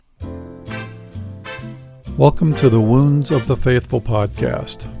Welcome to the Wounds of the Faithful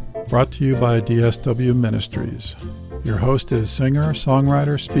podcast, brought to you by DSW Ministries. Your host is singer,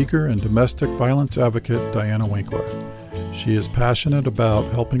 songwriter, speaker, and domestic violence advocate Diana Winkler. She is passionate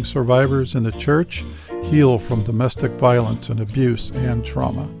about helping survivors in the church heal from domestic violence and abuse and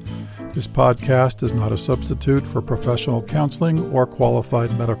trauma. This podcast is not a substitute for professional counseling or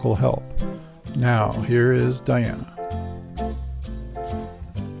qualified medical help. Now, here is Diana.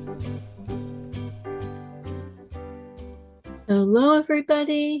 Hello,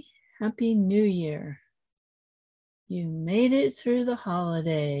 everybody. Happy New Year. You made it through the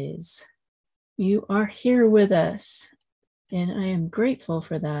holidays. You are here with us, and I am grateful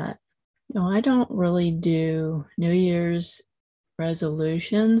for that. I don't really do New Year's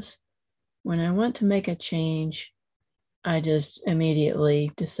resolutions. When I want to make a change, I just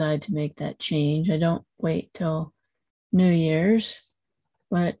immediately decide to make that change. I don't wait till New Year's,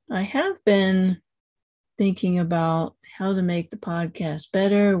 but I have been thinking about how to make the podcast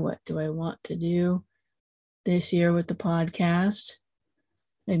better. What do I want to do this year with the podcast?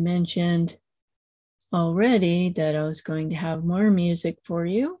 I mentioned already that I was going to have more music for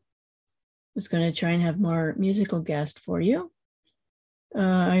you. I was going to try and have more musical guests for you.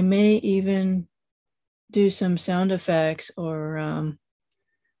 I may even do some sound effects or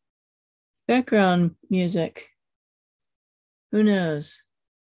background music. Who knows?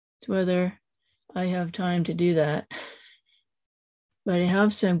 It's whether I have time to do that. But I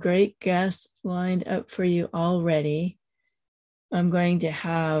have some great guests lined up for you already. I'm going to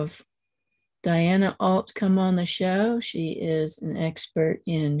have Diana Alt come on the show. She is an expert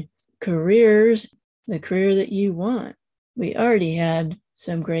in careers, the career that you want. We already had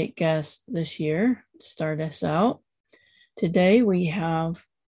some great guests this year to start us out. Today we have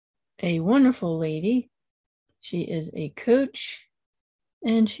a wonderful lady. She is a coach,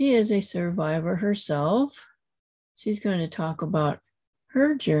 and she is a survivor herself. She's going to talk about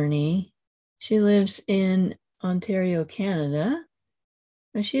her journey. She lives in Ontario, Canada.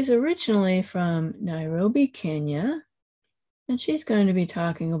 And she's originally from Nairobi, Kenya. And she's going to be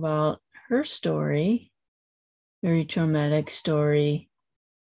talking about her story, very traumatic story,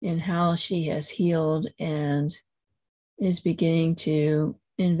 and how she has healed and is beginning to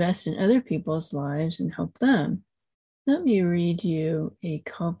invest in other people's lives and help them. Let me read you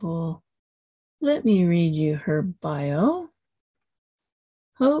her bio.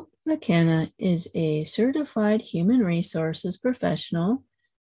 Hope Makena is a certified human resources professional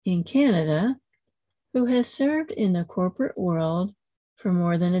in Canada who has served in the corporate world for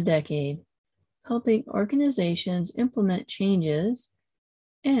more than a decade, helping organizations implement changes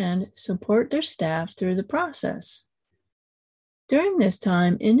and support their staff through the process. During this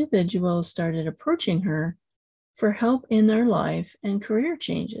time, individuals started approaching her for help in their life and career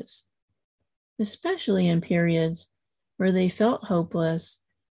changes, especially in periods where they felt hopeless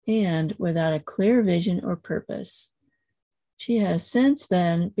and without a clear vision or purpose. She has since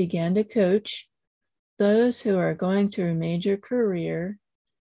then began to coach those who are going through major career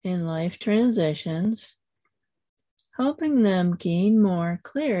and life transitions, helping them gain more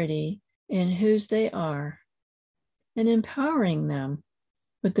clarity in whose they are and empowering them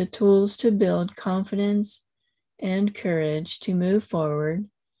with the tools to build confidence and courage to move forward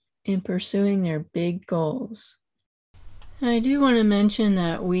in pursuing their big goals. I do want to mention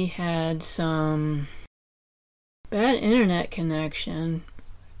that we had some bad internet connection.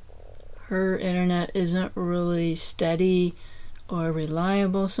 Her internet isn't really steady or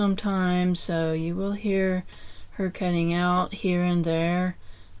reliable sometimes, so you will hear her cutting out here and there.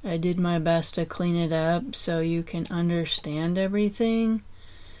 I did my best to clean it up so you can understand everything.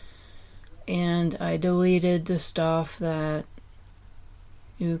 And I deleted the stuff that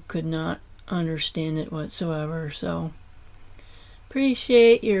you could not understand it whatsoever. So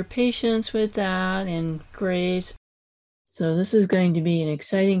appreciate your patience with that and grace. So this is going to be an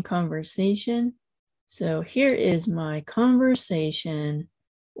exciting conversation. So here is my conversation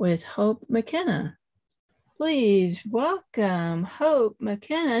with Hope Makena. Please welcome Hope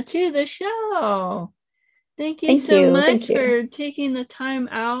Makena to the show. Thank you so much for taking the time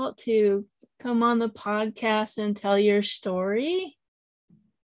out to come on the podcast and tell your story.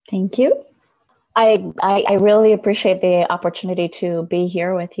 Thank you. I really appreciate the opportunity to be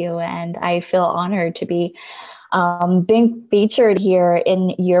here with you, and I feel honored to be being featured here in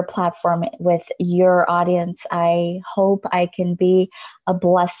your platform with your audience. I hope I can be a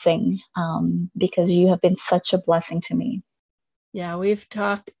blessing because you have been such a blessing to me. Yeah, we've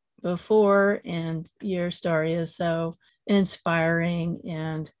talked before, and your story is so inspiring,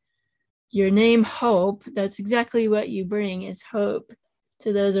 and your name, Hope, that's exactly what you bring, is hope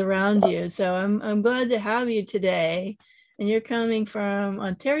to those around you. So I'm glad to have you today. And you're coming from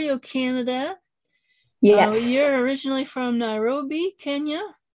Ontario, Canada. Yes. You're originally from Nairobi, Kenya.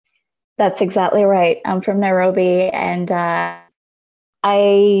 That's exactly right. I'm from Nairobi, and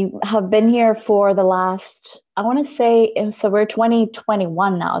I have been here for the last, I want to say, so we're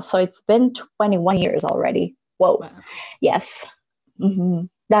 2021 now. So it's been 21 years already. Whoa. Wow. Yes. Mm-hmm.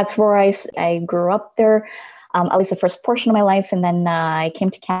 That's where I grew up there, at least the first portion of my life. And then I came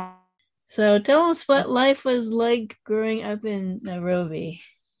to Canada. So tell us what life was like growing up in Nairobi.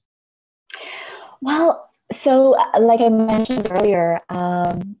 Well, so like I mentioned earlier,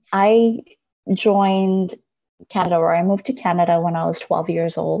 I joined Canada, or I moved to Canada when I was 12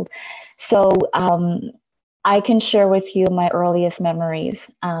 years old. So I can share with you my earliest memories.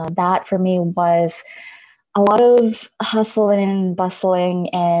 That for me was a lot of hustling and bustling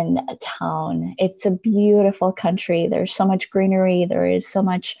in a town. It's a beautiful country. There's so much greenery. There is so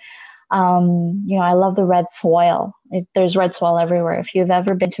much, I love the red soil. There's red soil everywhere. If you've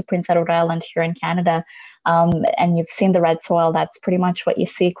ever been to Prince Edward Island here in Canada, and you've seen the red soil, that's pretty much what you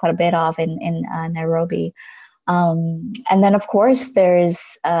see quite a bit of in Nairobi. And then, of course, there is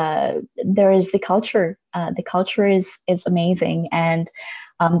the culture. The culture is amazing, and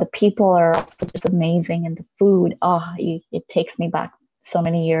the people are also just amazing, and the food. It takes me back so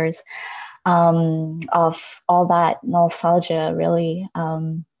many years of all that nostalgia, really.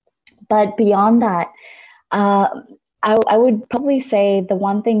 But beyond that, I would probably say the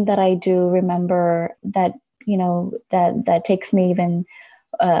one thing that I do remember that that takes me even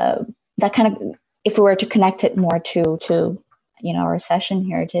that kind of, if we were to connect it more to our session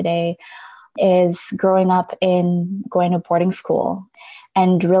here today, is growing up in going to boarding school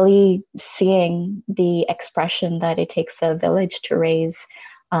and really seeing the expression that it takes a village to raise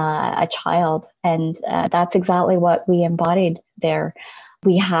a child. And that's exactly what we embodied there.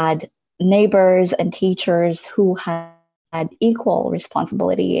 We had neighbors and teachers who had equal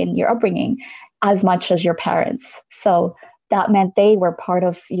responsibility in your upbringing as much as your parents. So that meant they were part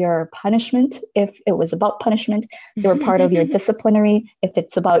of your punishment. If it was about punishment, they were part of your disciplinary. If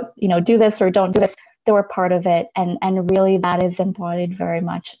it's about, do this or don't do this, they were part of it. And really that is embodied very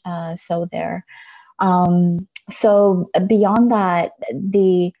much so there. So beyond that,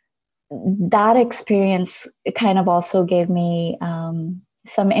 that experience kind of also gave me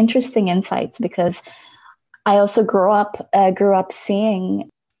some interesting insights, because I also grew up seeing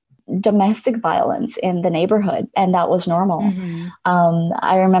domestic violence in the neighborhood, and that was normal. Mm-hmm.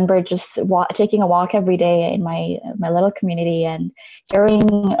 I remember just taking a walk every day in my little community and hearing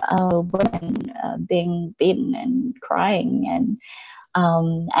women being beaten and crying,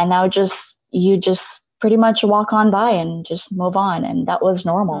 and now you just pretty much walk on by and just move on, and that was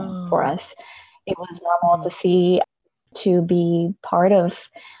normal for us. It was normal to be part of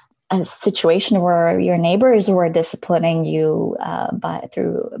a situation where your neighbors were disciplining you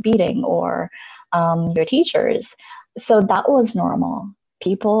through beating, or your teachers. So that was normal.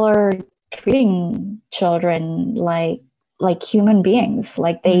 People are treating children like human beings,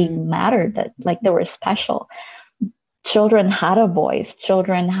 like they mattered, that like they were special. Children had a voice.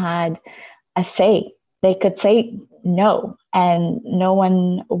 Children had a say. They could say no, and no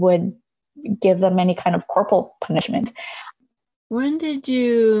one would give them any kind of corporal punishment. When did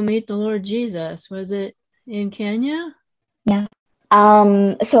you meet the Lord Jesus? Was it in Kenya? Yeah.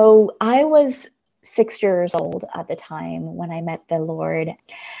 So I was 6 years old at the time when I met the Lord.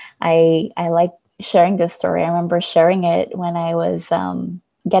 I like sharing this story. I remember sharing it when I was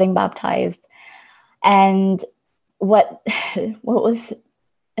getting baptized. And what was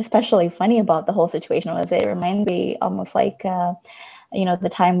especially funny about the whole situation was it reminded me almost like the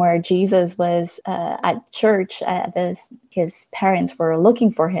time where Jesus was at church. His parents were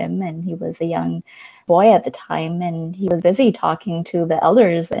looking for him, and he was a young boy at the time, and he was busy talking to the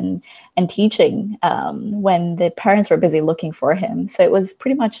elders and teaching when the parents were busy looking for him. So it was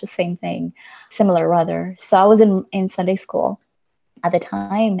pretty much the same thing, similar rather. So I was in Sunday school at the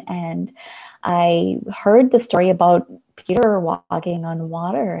time, and I heard the story about Peter walking on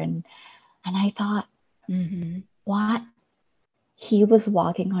water, and I thought, what? He was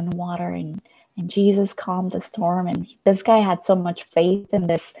walking on water, and Jesus calmed the storm, and this guy had so much faith in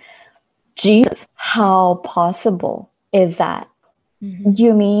this Jesus. How possible is that?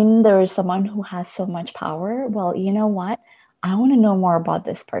 You mean there is someone who has so much power? Well, you know what? I want to know more about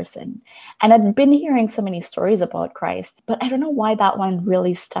this person. And I've been hearing so many stories about Christ, but I don't know why that one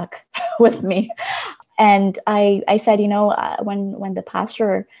really stuck with me. And I said, when the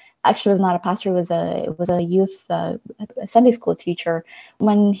pastor, actually was not a pastor, it was a youth Sunday school teacher,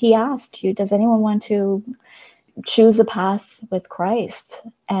 when he asked you, does anyone want to choose a path with Christ.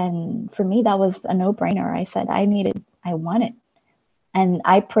 And for me, that was a no-brainer. I said, I want it. And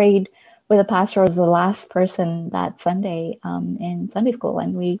I prayed with a pastor. I was the last person that Sunday in Sunday school,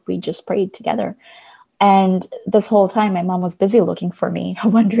 and we just prayed together. And this whole time, my mom was busy looking for me,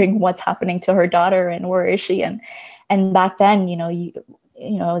 wondering what's happening to her daughter and where is she. And back then, it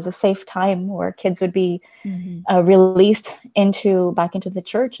was a safe time where kids would be released back into the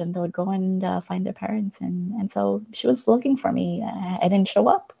church, and they would go and find their parents. And so she was looking for me. I didn't show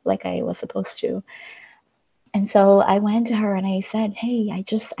up like I was supposed to. And so I went to her and I said, "Hey, I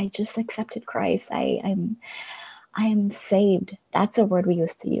just accepted Christ. I am saved." That's a word we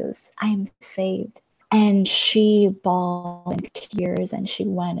used to use. I am saved. And she bawled in tears and she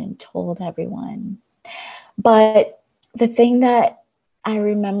went and told everyone. But the thing that I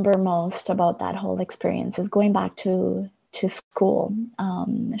remember most about that whole experience is going back to school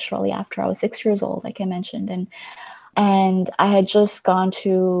shortly after I was 6 years old, like I mentioned. And I had just gone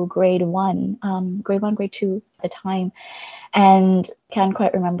to grade 1, grade 2 at the time, and can't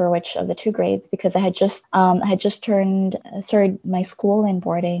quite remember which of the two grades, because I had just started my school in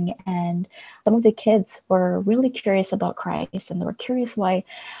boarding, and some of the kids were really curious about Christ, and they were curious why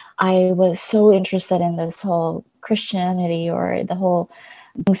I was so interested in this whole Christianity or the whole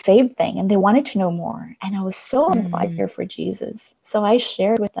being saved thing, and they wanted to know more. And I was so on fire for Jesus. So I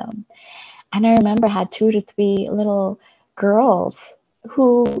shared with them. And I remember I had 2 to 3 little girls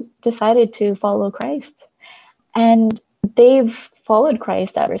who decided to follow Christ. And they've followed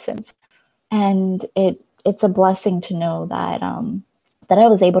Christ ever since. And it's a blessing to know that that I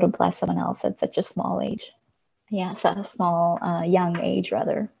was able to bless someone else at such a small age. Yeah, so a small, young age,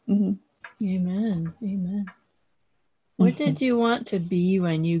 rather. Mm-hmm. Amen. Amen. What did you want to be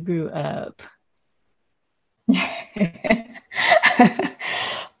when you grew up?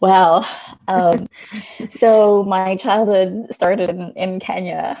 Well, so my childhood started in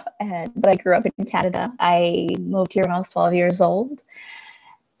Kenya, but I grew up in Canada. I moved here when I was 12 years old.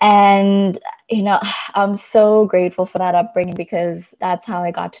 And, I'm so grateful for that upbringing, because that's how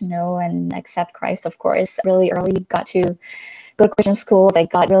I got to know and accept Christ, of course. Really early, got to go to Christian schools. I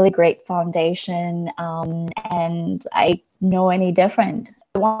got really great foundation, and I know any different.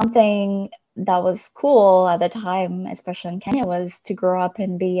 One thing that was cool at the time, especially in Kenya, was to grow up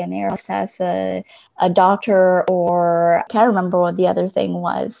and be an air hostess, a doctor, or I can't remember what the other thing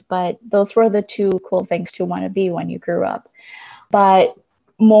was, but those were the 2 cool things to want to be when you grew up. But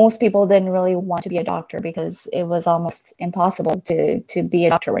most people didn't really want to be a doctor because it was almost impossible to be a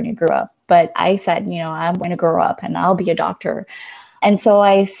doctor when you grew up. But I said, I'm going to grow up and I'll be a doctor. And so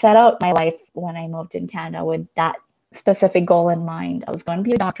I set out my life when I moved in Canada with that specific goal in mind. I was going to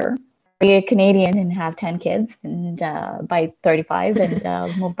be a doctor, be a Canadian, and have 10 kids, and by 35,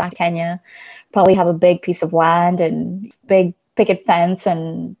 and move back to Kenya, probably have a big piece of land and big picket fence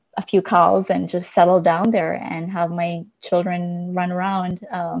and a few cows, and just settle down there and have my children run around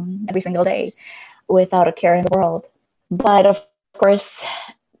every single day without a care in the world. But of course,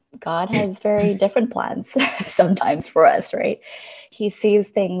 God has very different plans sometimes for us, right? He sees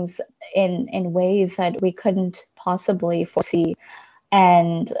things in ways that we couldn't possibly foresee.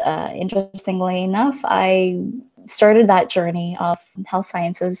 And interestingly enough, I started that journey of health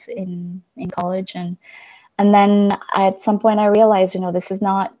sciences in college. And then at some point I realized, this is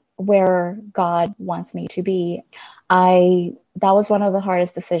not where God wants me to be. That was one of the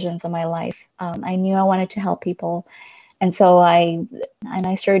hardest decisions of my life. I knew I wanted to help people. And so I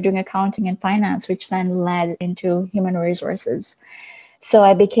started doing accounting and finance, which then led into human resources. So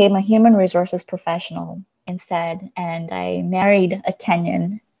I became a human resources professional instead. And I married a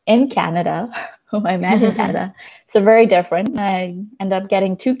Kenyan in Canada, whom I met in Canada. So very different. I ended up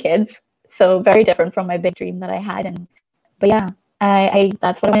getting 2 kids. So very different from my big dream that I had. But yeah, I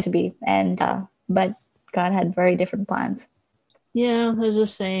that's what I wanted to be. And but God had very different plans. Yeah, there's a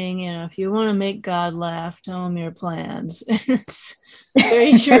saying, if you want to make God laugh, tell him your plans. It's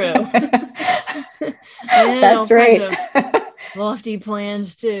very true. That's right. Lofty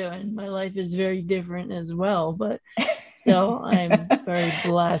plans too, and my life is very different as well. But still, I'm very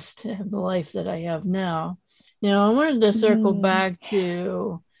blessed to have the life that I have now. Now, I wanted to circle back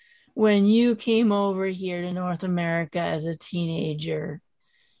to when you came over here to North America as a teenager.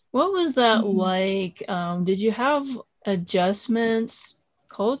 What was that like? Did you have adjustments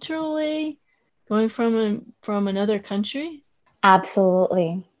culturally going from another country?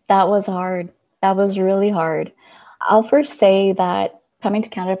 Absolutely. That was hard. That was really hard. I'll first say that coming to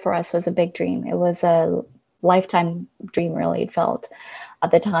Canada for us was a big dream. It was a lifetime dream, really, it felt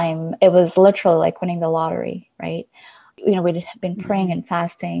at the time. It was literally like winning the lottery, right? We'd been praying and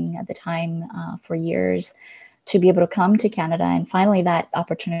fasting at the time for years to be able to come to Canada. And finally that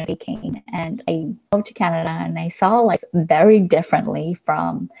opportunity came, and I moved to Canada, and I saw life very differently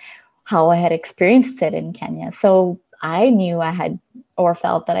from how I had experienced it in Kenya. So I knew I had, or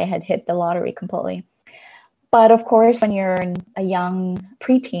felt that I had hit the lottery completely. But of course, when you're a young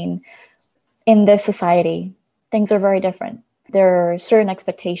preteen in this society, things are very different. There are certain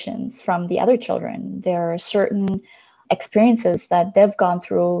expectations from the other children. There are certain experiences that they've gone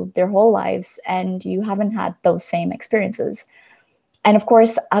through their whole lives, and you haven't had those same experiences. And of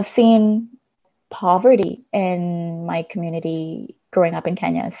course, I've seen poverty in my community growing up in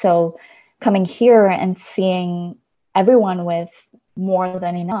Kenya. So coming here and seeing everyone with more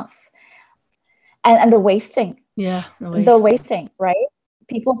than enough, and the wasting. Yeah, the wasting, right?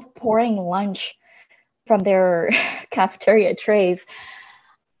 People pouring lunch from their cafeteria trays.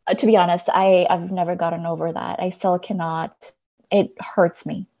 To be honest, I've never gotten over that. I still cannot. It hurts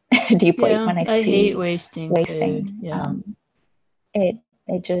me deeply when I see hate wasting. Food. Yeah. It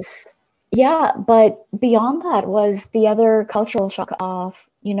just, yeah. But beyond that was the other cultural shock of,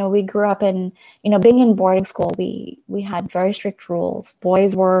 we grew up in, being in boarding school, we had very strict rules.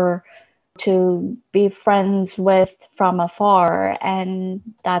 Boys were to be friends with from afar, and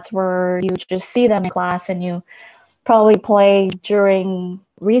that's where you just see them in class and you probably play during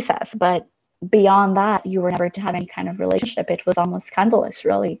recess, but beyond that you were never to have any kind of relationship. It was almost scandalous,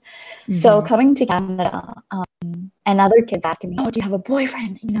 really. Mm-hmm. So coming to Canada, and other kids asking me, oh, do you have a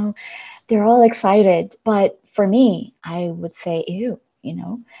boyfriend? They're all excited, but for me, I would say ew.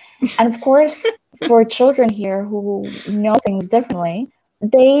 And of course, for children here who know things differently,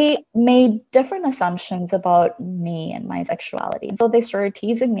 they made different assumptions about me and my sexuality. And so they started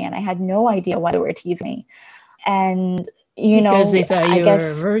teasing me, and I had no idea why they were teasing me. And, because they thought you were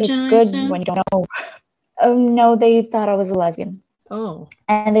a virgin, it's good when you don't know. No, they thought I was a lesbian. Oh.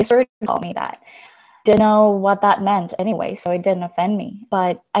 And they started to call me that. Didn't know what that meant anyway, so it didn't offend me.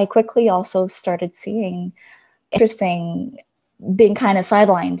 But I quickly also started seeing being kind of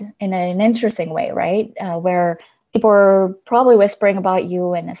sidelined in an interesting way, right? Where people were probably whispering about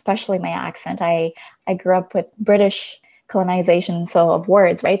you, and especially my accent. I grew up with British colonization, so of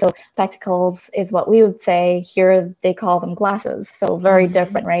words, right? So spectacles is what we would say. Here they call them glasses. So very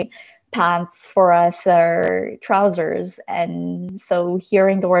different, right? Pants for us are trousers. And so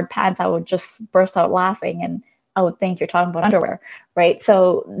hearing the word pants, I would just burst out laughing, and I would think you're talking about underwear, right?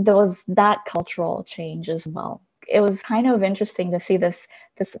 So there was that cultural change as well. It was kind of interesting to see this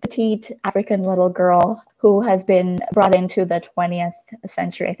petite African little girl who has been brought into the 20th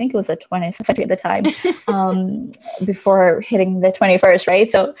century. I think it was the 20th century at the time, before hitting the 21st,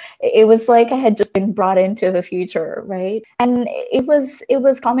 right? So it was like I had just been brought into the future, right? And it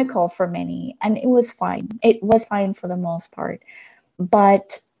was comical for many, and it was fine. It was fine for the most part.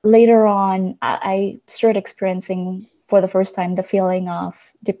 But later on, I started experiencing for the first time the feeling of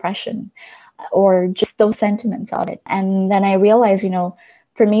depression, or just those sentiments of it. And then I realized,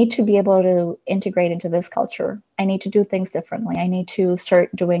 for me to be able to integrate into this culture, I need to do things differently. I need to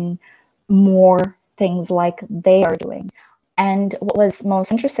start doing more things like they are doing. And what was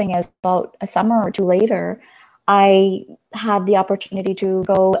most interesting is about a summer or two later, I had the opportunity to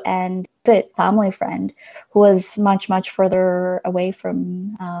go and visit a family friend who was much, much further away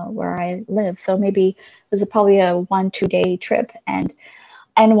from where I live. So maybe it was probably a 1-2 day trip. And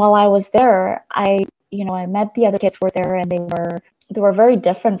while I was there, I met the other kids who were there, and they were very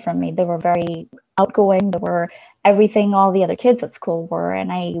different from me. They were very outgoing. They were everything all the other kids at school were,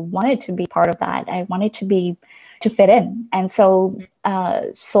 and I wanted to be part of that. I wanted to fit in. And so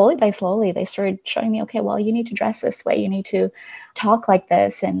slowly by slowly, they started showing me, okay, well, you need to dress this way. You need to talk like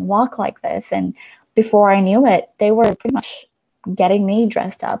this and walk like this. And before I knew it, they were pretty much getting me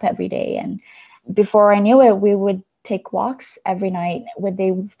dressed up every day. And before I knew it, we would take walks every night with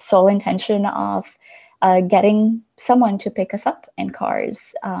the sole intention of getting someone to pick us up in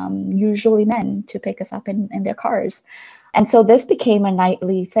cars, usually men to pick us up in their cars. And so this became a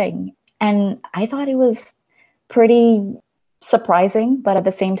nightly thing. And I thought it was pretty surprising, but at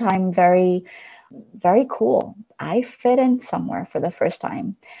the same time, very, very cool. I fit in somewhere for the first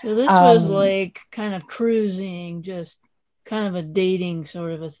time. So this was like kind of cruising, just kind of a dating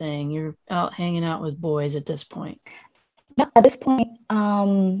sort of a thing. You're out hanging out with boys at this point. Yeah, at this point,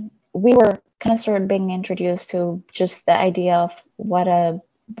 we were kind of started being introduced to just the idea of what a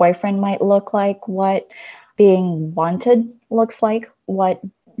boyfriend might look like, what being wanted looks like, what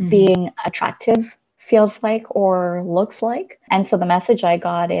being attractive feels like or looks like. And so the message I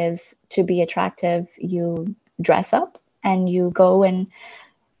got is, to be attractive, you dress up and you go and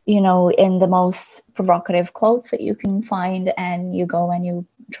in the most provocative clothes that you can find, and you go and you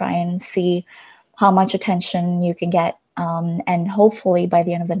try and see how much attention you can get, and hopefully by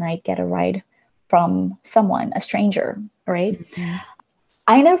the end of the night get a ride from someone, a stranger, right? Mm-hmm.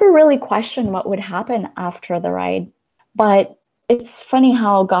 I never really questioned what would happen after the ride, but it's funny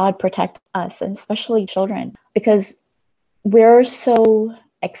how God protects us, and especially children, because we're so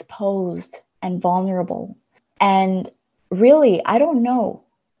exposed and vulnerable. And really, I don't know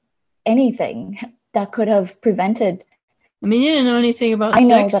anything that could have prevented. I mean, you didn't know anything about I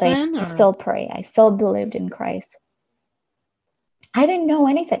know sex that then? I still pray. I still believed in Christ. I didn't know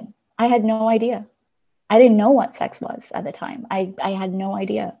anything. I had no idea. I didn't know what sex was at the time. I had no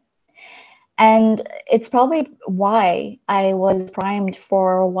idea. And it's probably why I was primed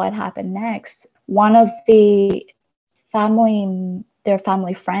for what happened next. One of their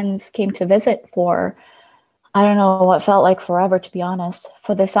family friends came to visit for, I don't know, what felt like forever, to be honest,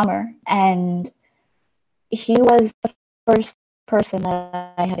 for the summer. And he was the first person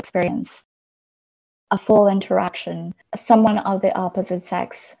that I had experienced a full interaction, someone of the opposite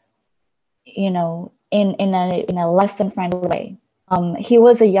sex, in a less than friendly way. He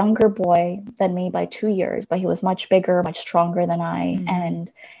was a younger boy than me by 2 years, but he was much bigger, much stronger than I. Mm-hmm.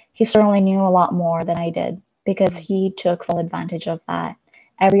 And he certainly knew a lot more than I did, because he took full advantage of that.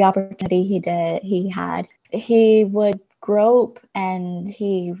 Every opportunity he had, he would grope and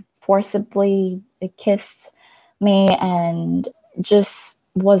he forcibly kissed me and just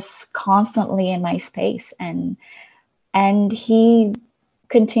was constantly in my space. And he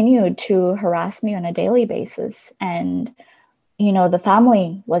continued to harass me on a daily basis. And the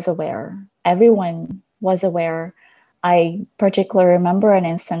family was aware. Everyone was aware. I particularly remember an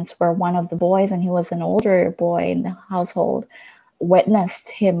instance where one of the boys, and he was an older boy in the household, witnessed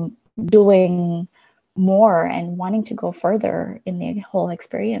him doing more and wanting to go further in the whole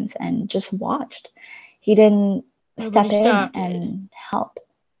experience, and just watched. He didn't step in and help.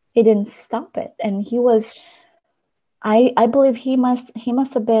 He didn't stop it. And he was, I believe he must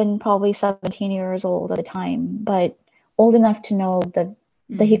have been probably 17 years old at the time, but old enough to know that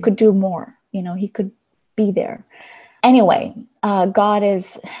he could do more. He could be there. Anyway, God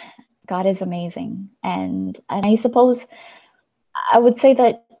is amazing, and I suppose I would say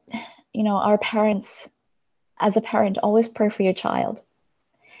that our parents, as a parent, always pray for your child,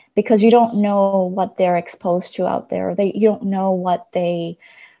 because you don't know what they're exposed to out there. You don't know what they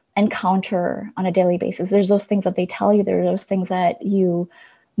encounter on a daily basis. There's those things that they tell you. There are those things that you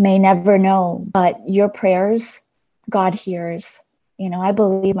may never know, but your prayers, God hears. I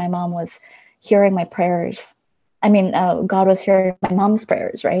believe my mom was hearing my prayers. I mean, God was hearing my mom's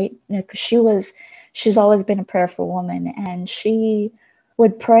prayers, right? Because she's always been a prayerful woman, and she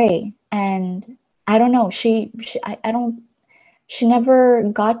would pray. And I don't know, she never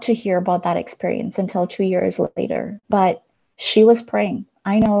got to hear about that experience until 2 years later, but she was praying.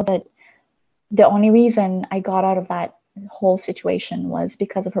 I know that the only reason I got out of that whole situation was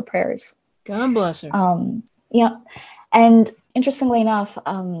because of her prayers. God bless her. Yeah. And interestingly enough,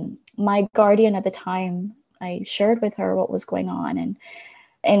 my guardian at the time, I shared with her what was going on, and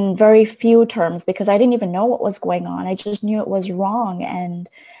in very few terms, because I didn't even know what was going on. I just knew it was wrong, and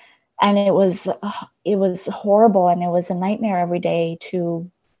it was horrible, and it was a nightmare every day to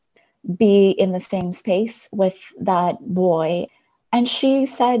be in the same space with that boy. And she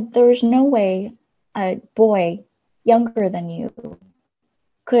said, there's no way a boy younger than you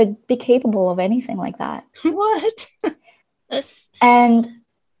could be capable of anything like that. What? And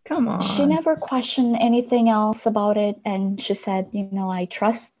come on. She never questioned anything else about it. And she said, I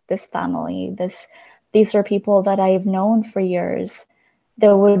trust this family. These are people that I've known for years.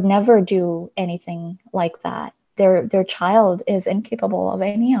 They would never do anything like that. Their child is incapable of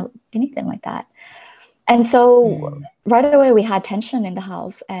anything like that. And so right away we had tension in the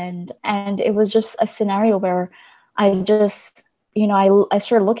house, and it was just a scenario where I just, I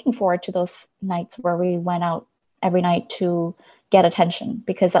started looking forward to those nights where we went out every night to get attention,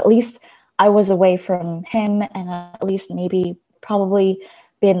 because at least I was away from him, and at least maybe probably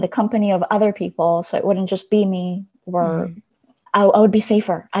be in the company of other people, so it wouldn't just be me, where I would be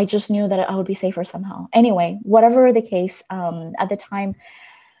safer. I just knew that I would be safer somehow. Anyway, whatever the case, at the time,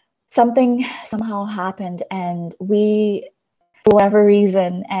 something somehow happened, and we, for whatever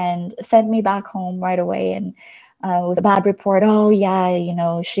reason, and sent me back home right away, and with a bad report. Oh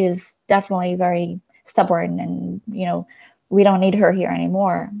yeah, she's definitely very stubborn, and we don't need her here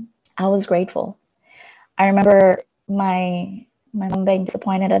anymore. I was grateful. I remember my mom being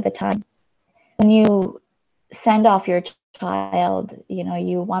disappointed at the time. When you send off your child,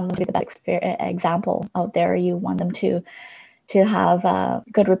 you want them to be the best example out there. You want them to have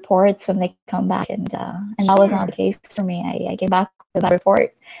good reports when they come back, and that was not the case for me. I came back with a bad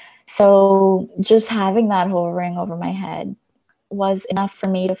report. So just having that hovering over my head was enough for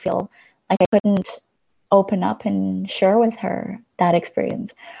me to feel like I couldn't open up and share with her that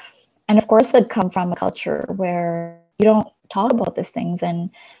experience. And of course, I'd come from a culture where you don't talk about these things and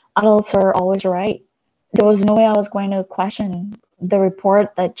adults are always right. There was no way I was going to question the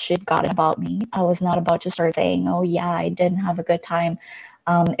report that she'd gotten about me. I was not about to start saying, oh, yeah, I didn't have a good time.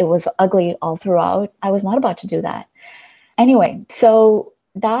 It was ugly all throughout. I was not about to do that. Anyway, so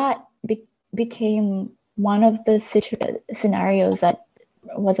that became one of the scenarios that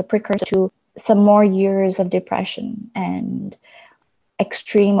was a precursor to some more years of depression and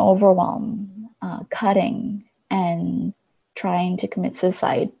extreme overwhelm, cutting, and trying to commit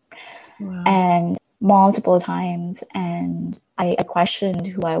suicide. Wow. And multiple times. And I questioned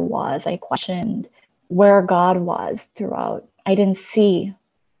who I was. I questioned where God was throughout. I didn't see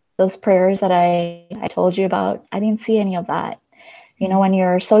those prayers that I told you about. I didn't see any of that. You know, when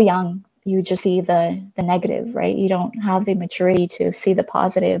you're so young, you just see the negative, right? You don't have the maturity to see the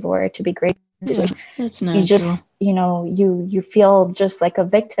positive or to be grateful. Yeah, that's natural. You just, you know, you feel just like a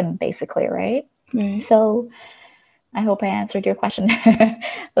victim, basically, right? Right. So I hope I answered your question. It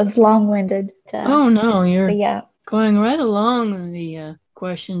was long-winded. Oh, no, you're yeah. going right along the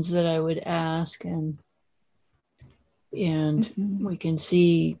questions that I would ask, and we can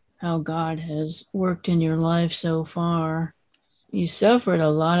see how God has worked in your life so far. You suffered a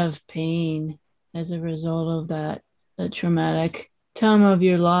lot of pain as a result of that traumatic time of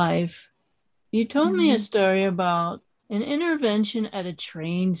your life. You told me a story about an intervention at a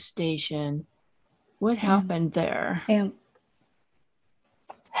train station. What happened there? Yeah.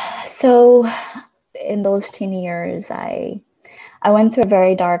 So in those teen years, I went through a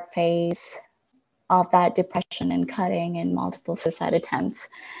very dark phase of that depression and cutting and multiple suicide attempts.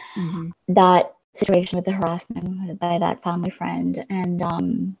 That situation with the harassment by that family friend.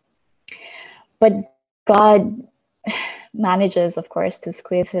 And but God manages, of course, to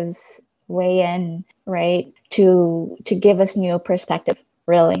squeeze his way in, right? To give us new perspective,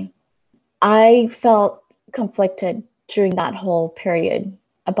 really. I felt conflicted during that whole period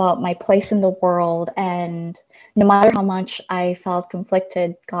about my place in the world, and no matter how much I felt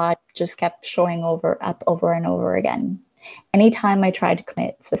conflicted, God just kept showing up over and over again. Anytime I tried to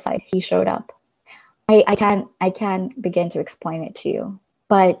commit suicide, he showed up. I can't begin to explain it to you,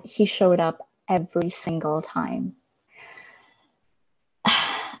 but he showed up every single time.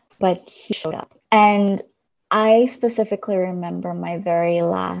 But he showed up. And I specifically remember my very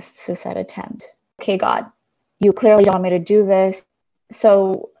last suicide attempt. Okay, God, you clearly don't want me to do this.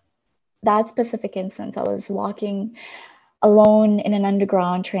 So that specific instance, I was walking alone in an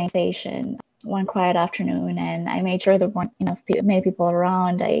underground train station one quiet afternoon, and I made sure there weren't, many people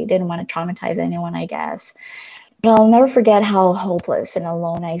around. I didn't want to traumatize anyone, I guess. But I'll never forget how hopeless and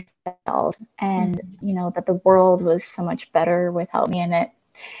alone I felt, and that the world was so much better without me in it.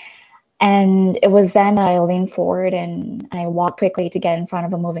 And it was then that I leaned forward and I walked quickly to get in front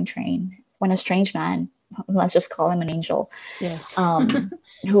of a moving train when a strange man, let's just call him an angel, yes,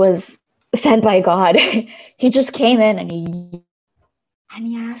 who was sent by God, he just came in and he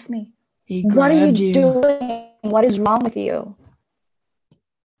asked me, what are you doing? What is wrong with you?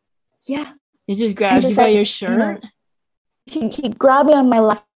 Yeah. He just grabbed you by your shirt? He grabbed me on my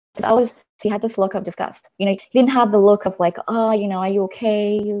left. He had this look of disgust. He didn't have the look of like, oh, are you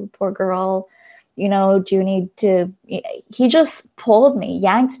okay? You poor girl. Do you need to? He just pulled me,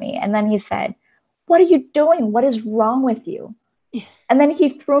 yanked me. And then he said, what are you doing? What is wrong with you? Yeah. And then he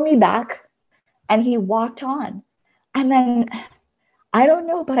threw me back and he walked on. And then I don't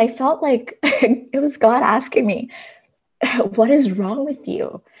know, but I felt like it was God asking me, what is wrong with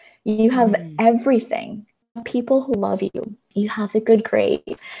you? You have everything. People who love you. You have a good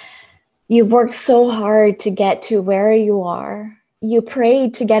grade. You've worked so hard to get to where you are. You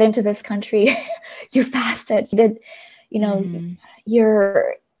prayed to get into this country. You fasted. You did,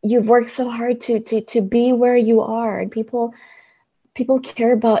 you've worked so hard to be where you are. And people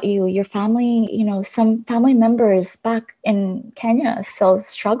care about you. Your family, some family members back in Kenya are still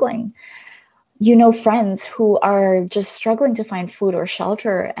struggling. Friends who are just struggling to find food or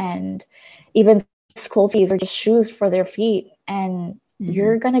shelter, and even school fees or just shoes for their feet. And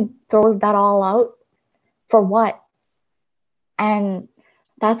you're going to throw that all out for what? And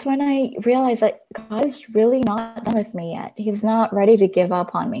that's when I realized that God is really not done with me yet. He's not ready to give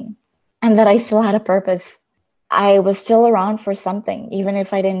up on me, and that I still had a purpose. I was still around for something, even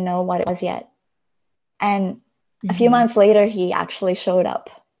if I didn't know what it was yet. And a few months later, he actually showed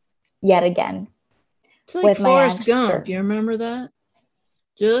up yet again. It's like Forrest Gump. You remember that?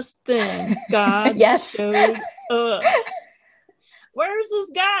 Just then, God yes. showed up. Where's this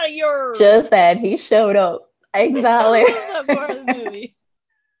guy of yours? Just that he showed up. Exactly. I love that part of the movie.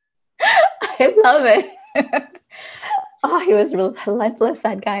 I love it. Oh, he was relentless,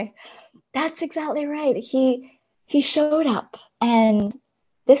 that guy. That's exactly right. He showed up, and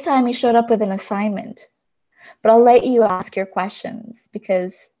this time he showed up with an assignment. But I'll let you ask your questions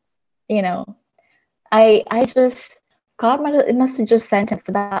because, I just, God must have just sent him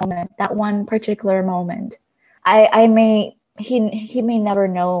for that moment, that one particular moment. He may never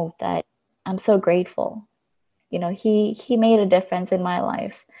know that I'm so grateful. He made a difference in my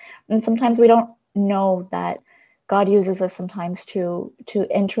life. And sometimes we don't know that God uses us sometimes to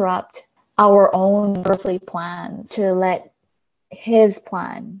interrupt our own earthly plan, to let his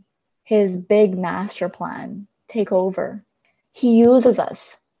plan, his big master plan, take over. He uses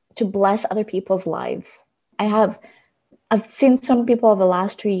us to bless other people's lives. I've seen some people over the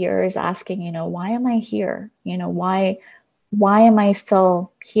last 2 years asking, why am I here? Why am I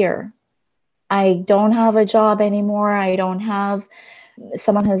still here? I don't have a job anymore.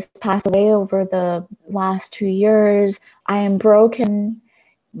 Someone has passed away over the last 2 years. I am broken.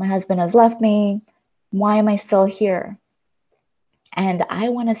 My husband has left me. Why am I still here? And I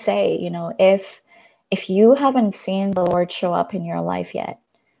want to say, if you haven't seen the Lord show up in your life yet,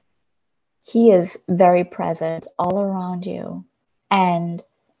 he is very present all around you. And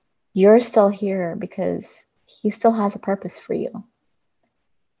you're still here because he still has a purpose for you.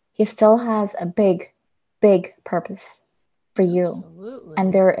 He still has a big, big purpose for you. Absolutely.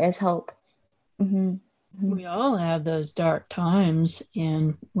 And there is hope. Mm-hmm. We all have those dark times,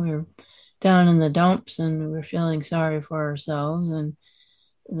 and we're down in the dumps and we're feeling sorry for ourselves, and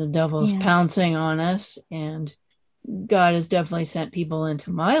the devil's pouncing on us. And God has definitely sent people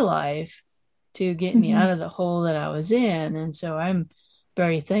into my life to get me out of the hole that I was in. And so I'm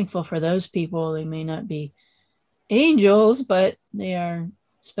very thankful for those people. They may not be angels, but they are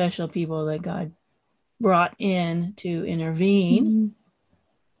special people that God brought in to intervene.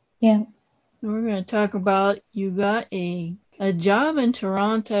 Yeah. We're going to talk about, you got a job in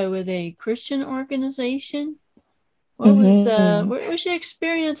Toronto with a Christian organization. What was your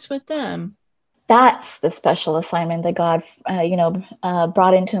experience with them? That's the special assignment that God,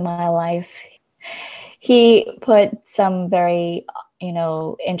 brought into my life. He put some very,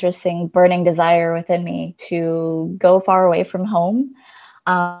 interesting burning desire within me to go far away from home.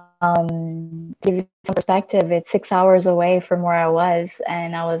 To give you some perspective, it's 6 hours away from where I was,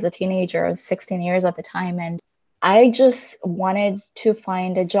 and I was a teenager. I was 16 years at the time, and I just wanted to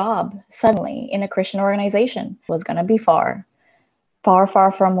find a job suddenly in a Christian organization. It was going to be far, far,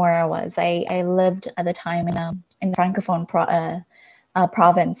 far from where I was. I lived at the time in a francophone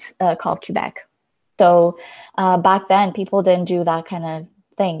province called Quebec. So back then, people didn't do that kind of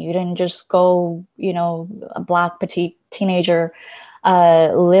thing. You didn't just go, a Black petite teenager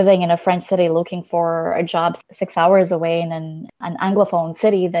living in a French city looking for a job 6 hours away in an Anglophone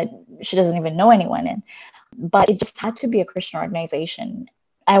city that she doesn't even know anyone in. But it just had to be a Christian organization.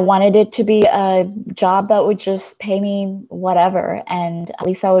 I wanted it to be a job that would just pay me whatever, and at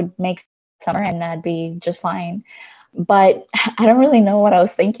least I would make summer and I'd be just fine. But I don't really know what I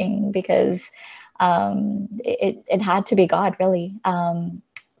was thinking because it had to be God, really.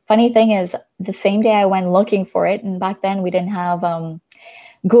 Funny thing is, the same day I went looking for it, and back then we didn't have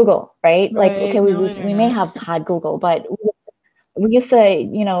Google, right? Like, okay, we may have had Google, but we used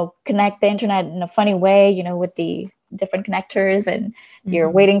to, connect the internet in a funny way, with the different connectors, and you're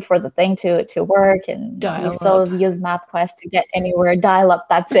waiting for the thing to work, and we still use MapQuest to get anywhere. Dial up,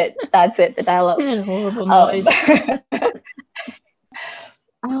 that's it, the dial up. Horrible noise.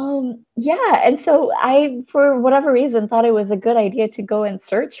 Yeah, and so I, for whatever reason, thought it was a good idea to go and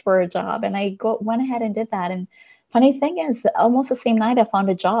search for a job, and I went ahead and did that. And funny thing is, almost the same night I found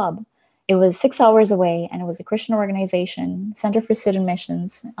a job. It was 6 hours away, and it was a Christian organization, Center for Student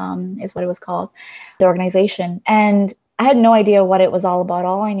Missions, is what it was called, the organization. And I had no idea what it was all about.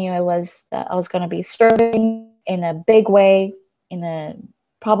 All I knew was that I was going to be serving in a big way, in a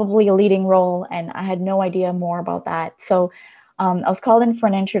probably a leading role, and I had no idea more about that. So I was called in for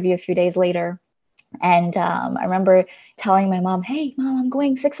an interview a few days later, and I remember telling my mom, "Hey, Mom, I'm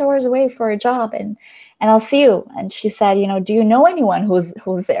going 6 hours away for a job, and I'll see you." And she said, "Do you know anyone who's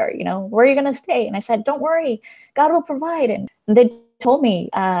there? Where are you going to stay?" And I said, "Don't worry, God will provide." And they told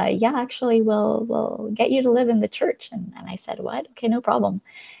me, "Yeah, actually, we'll get you to live in the church." And I said, "What? Okay, no problem."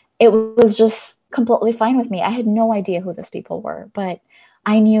 It was just completely fine with me. I had no idea who these people were, but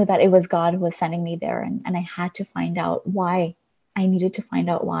I knew that it was God who was sending me there, and I had to find out why. I needed to find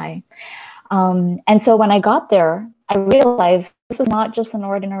out why. And so when I got there, I realized this was not just an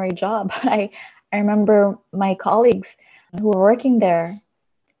ordinary job. I remember my colleagues who were working there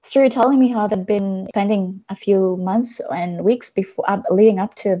started telling me how they'd been spending a few months and weeks before leading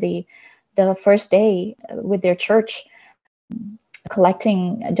up to the first day with their church,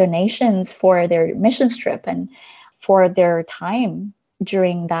 collecting donations for their missions trip and for their time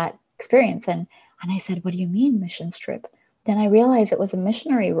during that experience. And I said, what do you mean missions trip? Then I realized it was a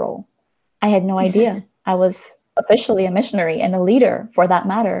missionary role. I had no idea. I was officially a missionary and a leader for that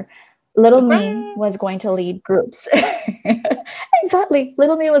matter. Little me was going to lead groups. Exactly.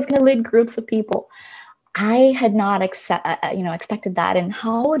 Little me was going to lead groups of people. I had not expected that. And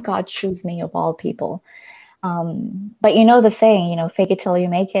how would God choose me of all people? But you know the saying, fake it till you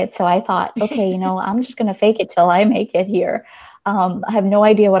make it. So I thought, okay, I'm just going to fake it till I make it here. I have no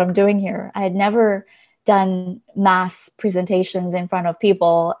idea what I'm doing here. I had never done mass presentations in front of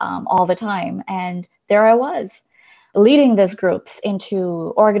people all the time. And there I was, leading these groups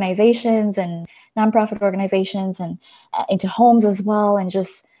into organizations and nonprofit organizations and into homes as well, and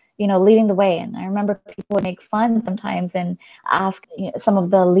just leading the way. And I remember people would make fun sometimes and ask some of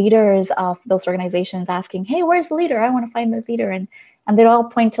the leaders of those organizations, asking, hey, where's the leader? I want to find the leader. And they'd all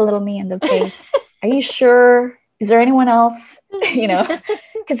point to little me and they'd say, are you sure? Is there anyone else?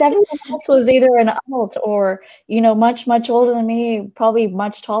 Because everyone else was either an adult or, much, much older than me, probably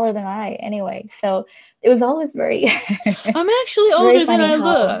much taller than I anyway. So it was always very... I'm actually older than I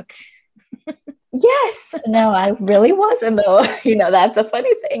look. Yes. No, I really wasn't, though. That's a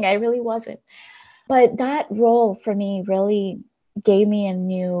funny thing. I really wasn't. But that role for me really gave me a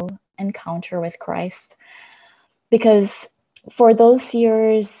new encounter with Christ, because for those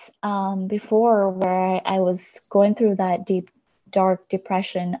years before, where I was going through that deep, dark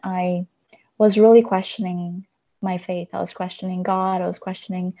depression, I was really questioning my faith. I was questioning God. I was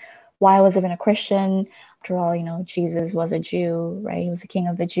questioning why I was even a Christian. After all, Jesus was a Jew, right? He was the king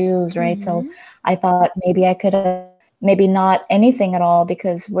of the Jews, right? Mm-hmm. So I thought maybe I could maybe not anything at all,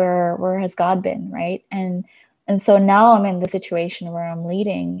 because where has God been, right? And so now I'm in the situation where I'm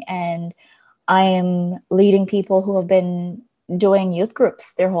leading, and I am leading people who have been doing youth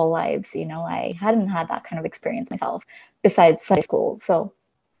groups their whole lives. I hadn't had that kind of experience myself besides Sunday school. So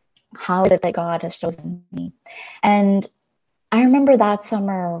how is it that God has chosen me? And I remember that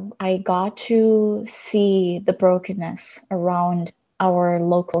summer, I got to see the brokenness around our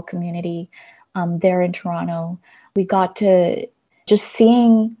local community there in Toronto. We got to just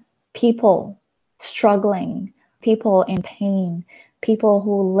seeing people struggling, people in pain, people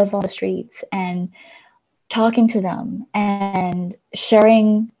who live on the streets, and talking to them and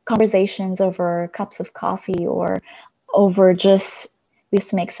sharing conversations over cups of coffee or over just, we used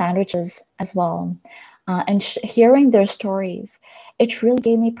to make sandwiches as well. And hearing their stories, it really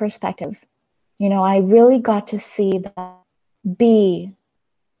gave me perspective. I really got to see that, be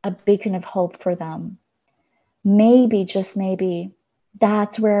a beacon of hope for them. Maybe, just maybe,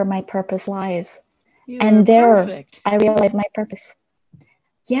 that's where my purpose lies. And there, perfect. I realized my purpose.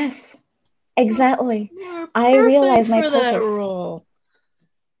 Yes, exactly. I realized my purpose. That role.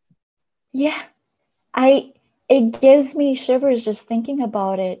 Yeah, it gives me shivers just thinking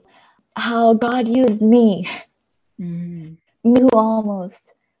about it. How God used me, me who almost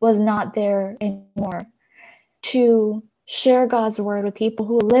was not there anymore, to share God's word with people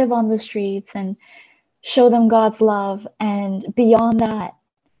who live on the streets and show them God's love. And beyond that,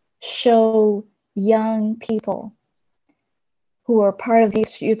 show young people who are part of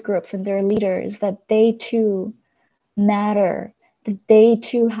these youth groups and their leaders that they too matter, that they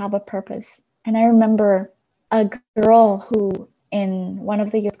too have a purpose. And I remember a girl who in one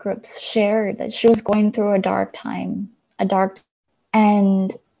of the youth groups shared that she was going through a dark time, and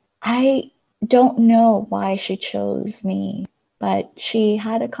I don't know why she chose me, but she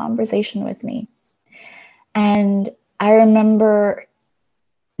had a conversation with me. And I remember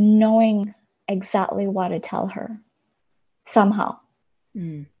knowing exactly what to tell her somehow.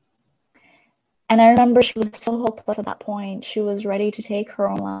 And I remember she was so hopeless at that point. She was ready to take her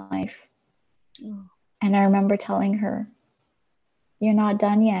own life. And I remember telling her, you're not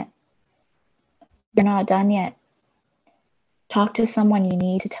done yet. You're not done yet. Talk to someone. You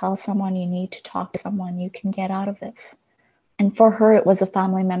need to tell someone. You need to talk to someone. You can get out of this. And for her, it was a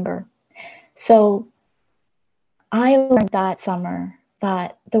family member. So I learned that summer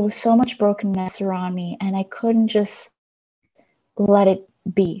that there was so much brokenness around me, and I couldn't just let it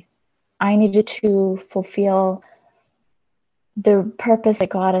be. I needed to fulfill the purpose that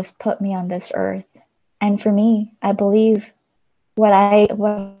God has put me on this earth. And for me, I believe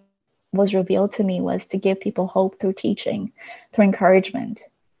what was revealed to me was to give people hope through teaching, through encouragement.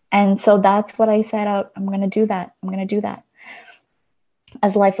 And so that's what I set out. I'm going to do that.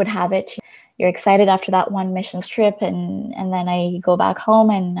 As life would have it, you're excited after that one missions trip, and then I go back home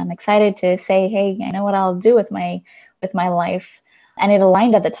and I'm excited to say, hey, I know what I'll do with my life. And it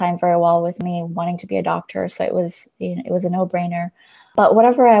aligned at the time very well with me wanting to be a doctor. So it was, it was a no-brainer. But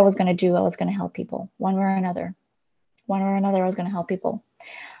whatever I was going to do, I was going to help people one way or another. One way or another, I was going to help people.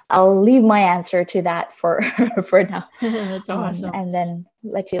 I'll leave my answer to that for now. That's awesome. And then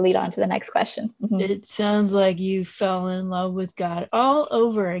let you lead on to the next question. It sounds like you fell in love with God all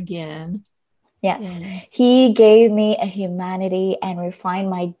over again. Yes. Yeah. He gave me a humanity and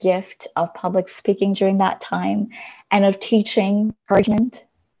refined my gift of public speaking during that time and of teaching, encouragement.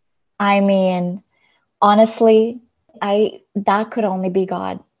 I mean, honestly, that could only be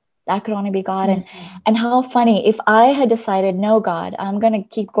God. That could only be God. Mm-hmm. And how funny, if I had decided, no, God, I'm going to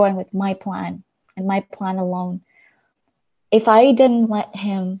keep going with my plan and my plan alone. If I didn't let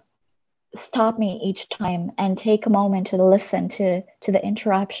him stop me each time and take a moment to listen to the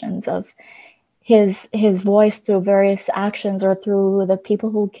interruptions of his voice through various actions or through the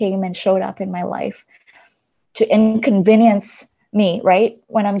people who came and showed up in my life to inconvenience me, right?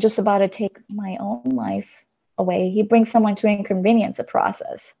 When I'm just about to take my own life away, he brings someone to inconvenience the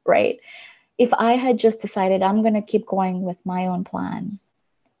process, right? If I had just decided I'm going to keep going with my own plan,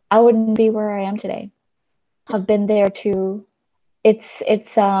 I wouldn't be where I am today. I've been there too. It's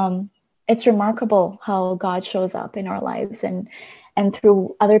remarkable how God shows up in our lives and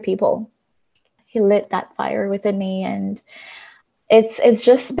through other people. He lit that fire within me, and it's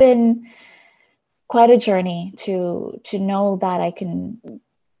just been quite a journey to know that I can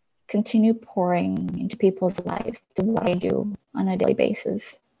continue pouring into people's lives through what I do on a daily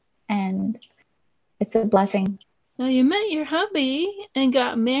basis. And it's a blessing. Now, you met your hubby and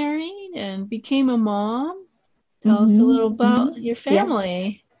got married and became a mom. Tell us a little about your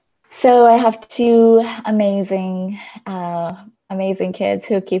family. Yeah. So I have two amazing kids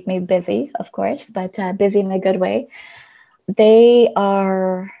who keep me busy, of course, but busy in a good way. They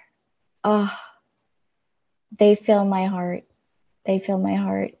are, they fill my heart. They fill my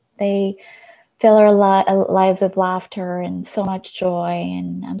heart. They fill our lives with laughter and so much joy.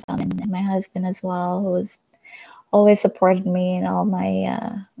 And and my husband as well, who has always supported me in all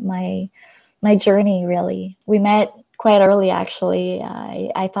my journey, really. We met quite early, actually.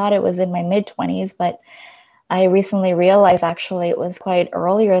 I thought it was in my mid-20s, but I recently realized actually it was quite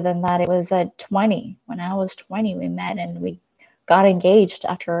earlier than that. It was at 20. When I was 20, we met and we got engaged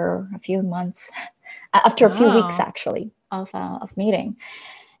after a few months, after a few weeks actually of meeting.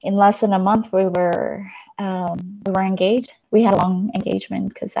 In less than a month, we were engaged. We had a long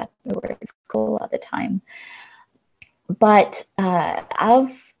engagement because we were in school at the time. But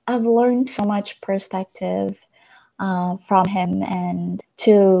I've learned so much perspective from him, and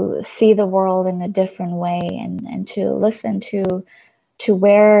to see the world in a different way, and to listen to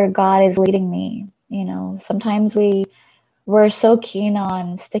where God is leading me. You know, sometimes we're so keen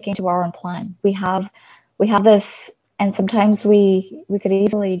on sticking to our own plan. We have this, and sometimes we could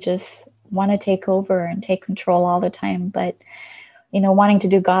easily just want to take over and take control all the time, but wanting to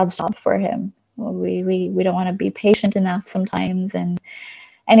do God's job for him. We don't want to be patient enough sometimes. And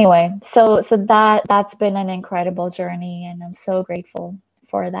anyway, so that's been an incredible journey, and I'm so grateful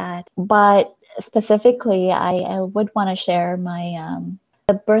for that. But specifically, I would want to share my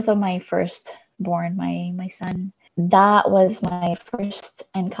the birth of my firstborn, my son. That was my first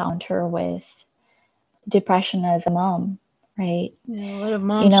encounter with depression as a mom, right? Yeah, a lot of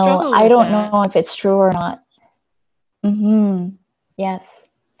moms struggle with I don't that. know if it's true or not. Yes,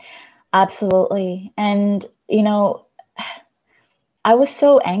 absolutely. And I was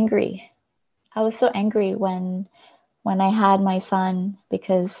so angry. I was so angry when I had my son,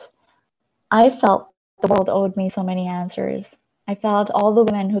 because I felt the world owed me so many answers. I felt all the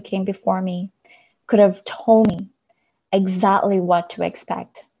women who came before me could have told me exactly what to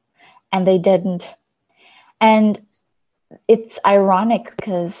expect, and they didn't. And it's ironic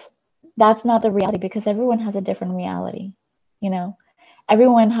because that's not the reality, because everyone has a different reality.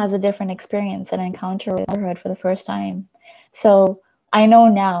 Everyone has a different experience and encounter with motherhood for the first time. So I know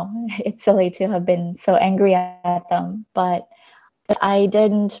now it's silly to have been so angry at them, but I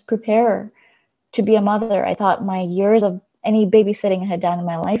didn't prepare to be a mother. I thought my years of any babysitting I had done in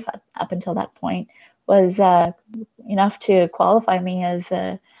my life up until that point was enough to qualify me as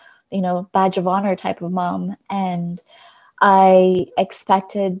a badge of honor type of mom. And I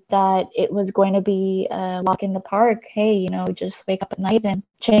expected that it was going to be a walk in the park. Hey, just wake up at night and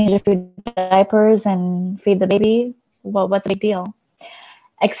change a few diapers and feed the baby. Well, what's the big deal?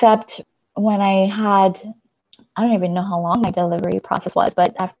 Except when I don't even know how long my delivery process was,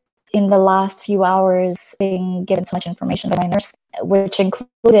 but in the last few hours being given so much information by my nurse, which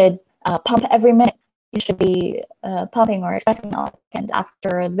included pump every minute. You should be pumping or expecting milk. And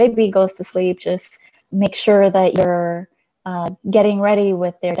after the baby goes to sleep, just make sure that you're getting ready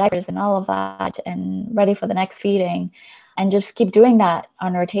with their diapers and all of that and ready for the next feeding. And just keep doing that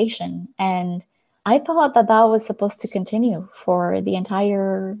on rotation. And I thought that that was supposed to continue for the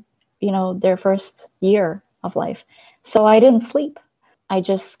entire, their first year of life. So I didn't sleep. I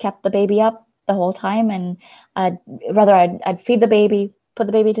just kept the baby up the whole time. And I'd feed the baby, put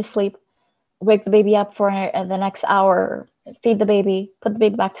the baby to sleep, wake the baby up for the next hour, feed the baby, put the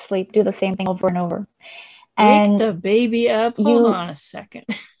baby back to sleep, do the same thing over and over. Wake the baby up? Hold on a second.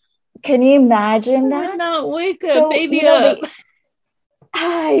 Can you imagine that? I would not wake the baby up.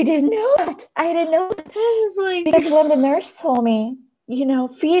 I didn't know that. I was like, because when the nurse told me,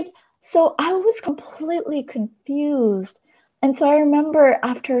 feed. So I was completely confused. And so I remember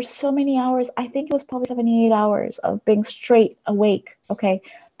after so many hours, I think it was probably 78 hours of being straight awake. Okay.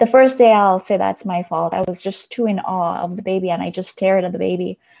 The first day, I'll say that's my fault. I was just too in awe of the baby and I just stared at the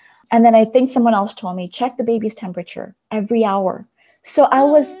baby. And then I think someone else told me, check the baby's temperature every hour. So I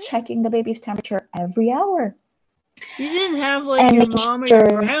was checking the baby's temperature every hour. You didn't have your mom or your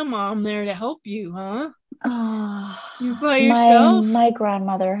grandmom there to help you, huh? You're by yourself? My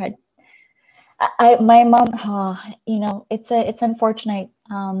grandmother had, my mom, it's unfortunate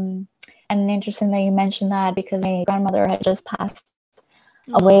and interesting that you mentioned that, because my grandmother had just passed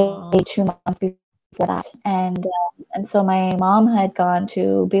away 2 months before that. And so my mom had gone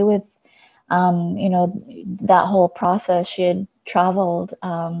to be with, that whole process. She had traveled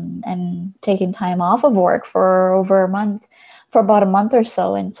and taken time off of work for about a month or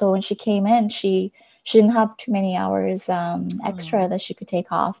so. And so when she came in, she didn't have too many hours extra that she could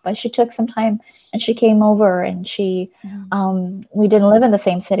take off, but she took some time and she came over, and we didn't live in the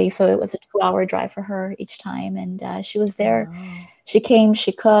same city, so it was a 2-hour drive for her each time. And she was there. She came,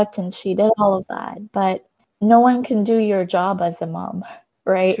 she cooked, and she did all of that. But no one can do your job as a mom,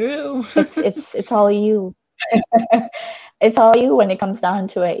 right? True. It's all you. It's all you when it comes down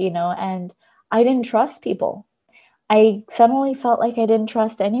to it, and I didn't trust people. I suddenly felt like I didn't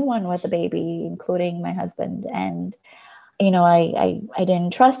trust anyone with a baby, including my husband. And, I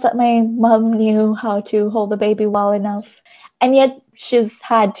didn't trust that my mom knew how to hold the baby well enough. And yet she's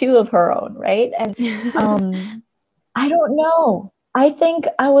had 2 of her own, right? And I don't know. I think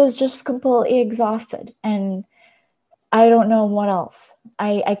I was just completely exhausted, and I don't know what else.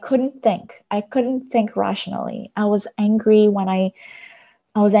 I couldn't think. I couldn't think rationally. I was angry when I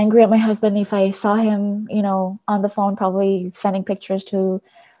was angry at my husband. If I saw him, on the phone, probably sending pictures to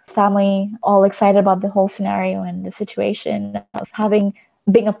his family, all excited about the whole scenario and the situation of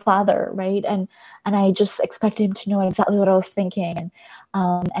being a father, right? And I just expected him to know exactly what I was thinking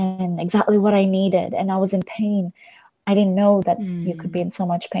and exactly what I needed. And I was in pain. I didn't know that you could be in so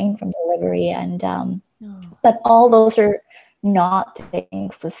much pain from delivery. And but all those are not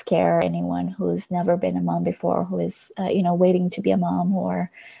things to scare anyone who's never been a mom before, who is waiting to be a mom,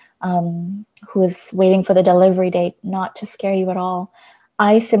 or who is waiting for the delivery date. Not to scare you at all.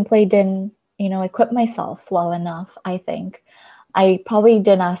 I simply didn't equip myself well enough. I think I probably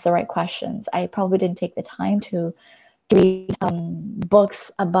didn't ask the right questions. I probably didn't take the time to read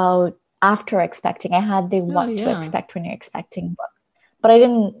books about after expecting. I had the what to expect when you're expecting book, but I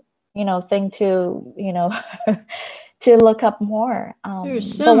didn't think to to look up more.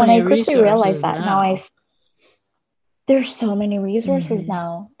 But when I quickly realized that now there's so many resources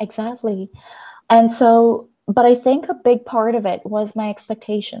now. Exactly. And so, but I think a big part of it was my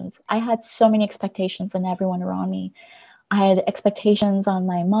expectations. I had so many expectations on everyone around me. I had expectations on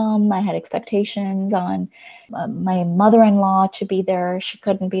my mom. I had expectations on my mother-in-law to be there. She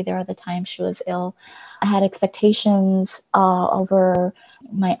couldn't be there at the time. She was ill. I had expectations over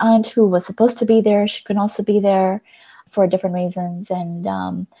my aunt, who was supposed to be there. She couldn't also be there for different reasons. And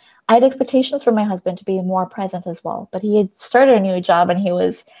I had expectations for my husband to be more present as well. But he had started a new job, and he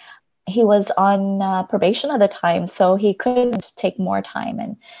was on probation at the time, so he couldn't take more time.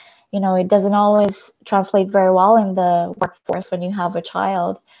 And it doesn't always translate very well in the workforce when you have a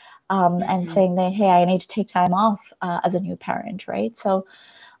child and saying that, hey, I need to take time off as a new parent, right? So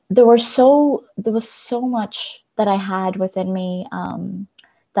there was so much that I had within me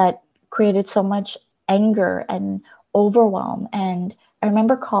that created so much anger and overwhelm. And I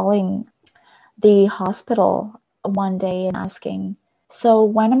remember calling the hospital one day and asking, so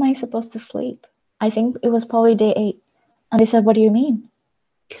when am I supposed to sleep? I think it was probably day 8. And they said, what do you mean?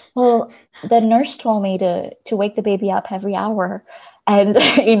 Well, the nurse told me to wake the baby up every hour and,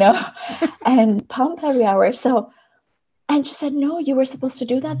 and pump every hour. So, and she said, no, you were supposed to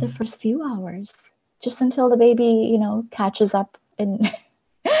do that the first few hours, just until the baby, catches up. And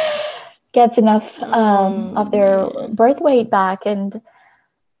gets enough of their man. birth weight back. And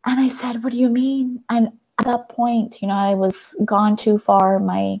I said, what do you mean? And at that point, I was gone too far.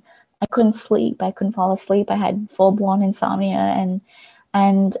 I couldn't sleep. I couldn't fall asleep. I had full blown insomnia, and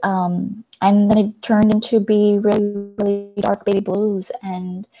then it turned into be really, really dark baby blues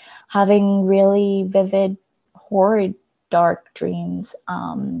and having really vivid, horrid, dark dreams.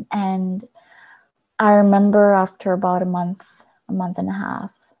 And I remember after about a month and a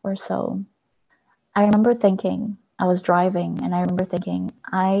half or so, I remember thinking, I was driving, and I remember thinking,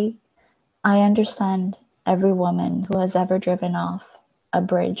 I understand every woman who has ever driven off a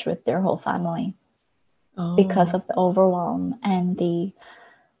bridge with their whole family because of the overwhelm and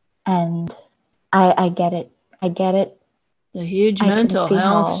I get it. I get it. The huge I can mental see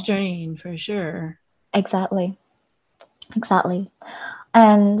health how- strain for sure. Exactly.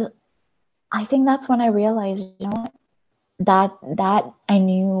 And I think that's when I realized, that I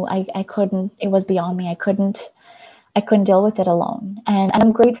knew I couldn't, it was beyond me. I couldn't deal with it alone. And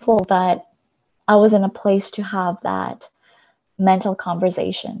I'm grateful that I was in a place to have that mental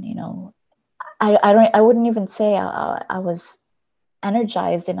conversation. I wouldn't even say I was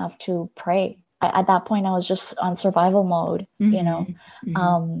energized enough to pray. At that point, I was just on survival mode.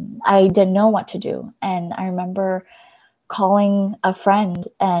 I didn't know what to do. And I remember calling a friend,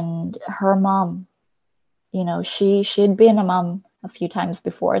 and her mom, she'd been a mom a few times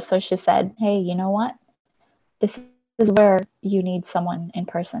before. So she said, hey, you know what? This is where you need someone in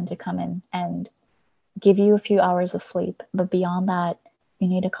person to come in and give you a few hours of sleep. But beyond that, you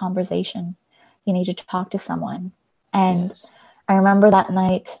need a conversation. You need to talk to someone. And yes. I remember that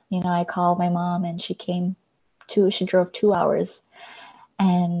night, I called my mom, and she drove 2 hours.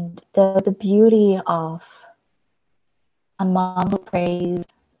 And the beauty of a mom who prays,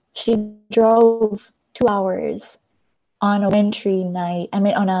 she drove 2 hours on a wintry night. I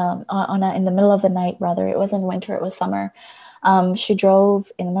mean, in the middle of the night, rather. It wasn't winter, it was summer. She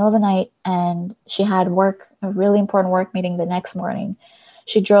drove in the middle of the night, and she had a really important work meeting the next morning.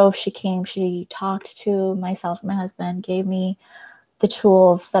 She drove, she came, she talked to myself and my husband, gave me the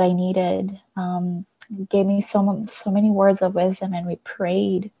tools that I needed, gave me so many words of wisdom, and we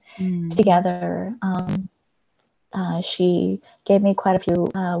prayed together. She gave me quite a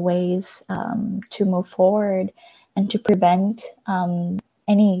few ways to move forward and to prevent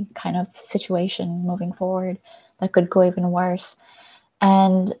any kind of situation moving forward that could go even worse.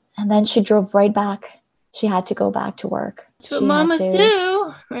 And then she drove right back. She had to go back to work. That's what mamas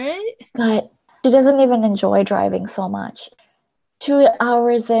do, right? But she doesn't even enjoy driving so much. 2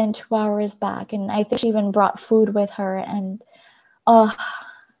 hours in, 2 hours back. And I think she even brought food with her. And I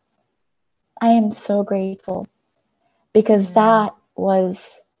am so grateful, because that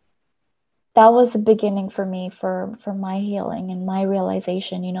was the beginning for me for my healing and my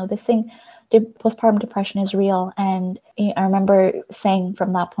realization. This thing, postpartum depression, is real. And I remember saying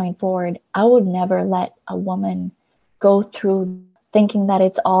from that point forward, I would never let a woman go through thinking that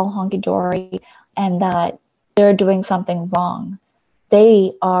it's all hunky-dory and that they're doing something wrong.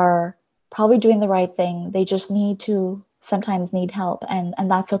 They are probably doing the right thing. They just sometimes need help. And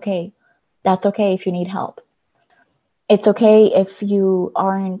that's okay. That's okay if you need help. It's okay if you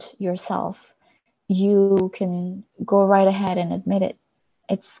aren't yourself. You can go right ahead and admit it.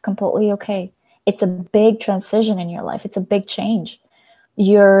 It's completely okay. It's a big transition in your life. It's a big change.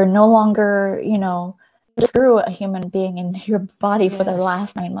 You're no longer, just through a human being in your body for the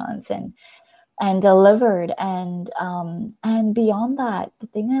last 9 months and delivered. And beyond that, the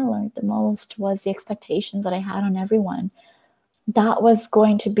thing I learned the most was the expectations that I had on everyone. That was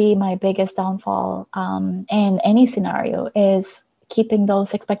going to be my biggest downfall in any scenario, is keeping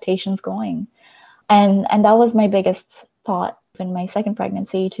those expectations going. And that was my biggest thought in my second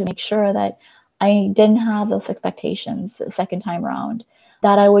pregnancy, to make sure that I didn't have those expectations the second time around,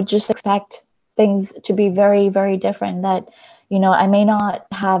 that I would just expect things to be very, very different, that, I may not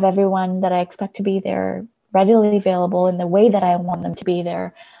have everyone that I expect to be there readily available in the way that I want them to be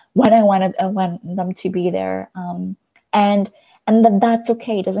there, when I want them to be there. And that's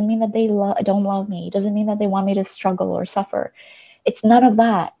okay. It doesn't mean that they don't love me. It doesn't mean that they want me to struggle or suffer. It's none of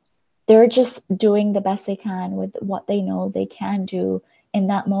that. They're just doing the best they can with what they know they can do in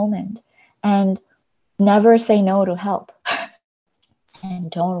that moment. And never say no to help.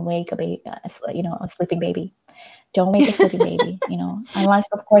 And don't wake a sleeping baby. Don't wake a sleeping baby, unless,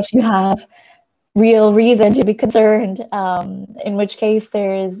 of course, you have real reason to be concerned, in which case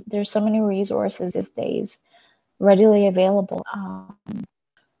there's so many resources these days readily available.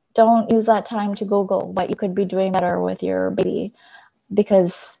 Don't use that time to Google what you could be doing better with your baby,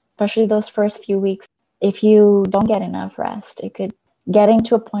 because especially those first few weeks, if you don't get enough rest, it could getting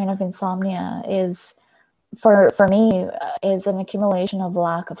to a point of insomnia is, for me, is an accumulation of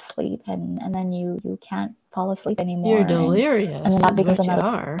lack of sleep, and then you can't fall asleep anymore. You're delirious, and then that is becomes what you another.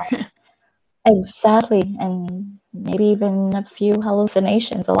 are. Exactly. And maybe even a few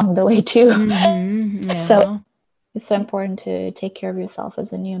hallucinations along the way too. Yeah. So it's so important to take care of yourself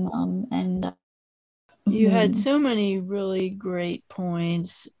as a new mom. And you had so many really great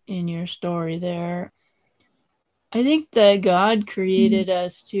points in your story there. I think that God created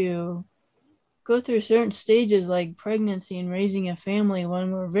us to go through certain stages like pregnancy and raising a family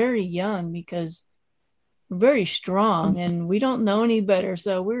when we're very young, because we're very strong and we don't know any better.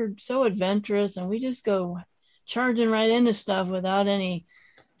 So we're so adventurous and we just go charging right into stuff without any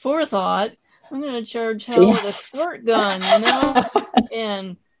forethought. I'm going to charge hell with a squirt gun,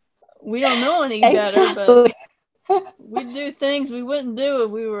 and we don't know any better, but we do things we wouldn't do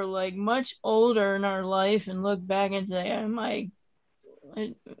if we were like much older in our life and look back and say, I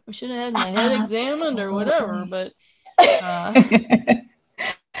should have had my head examined or whatever. But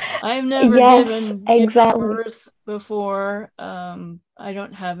I've never given birth before. I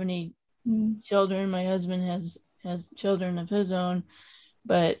don't have any children. My husband has children of his own,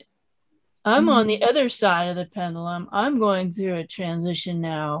 but I'm on the other side of the pendulum. I'm going through a transition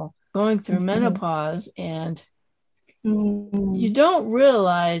now, going through menopause, and you don't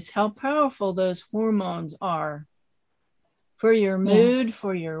realize how powerful those hormones are for your mood,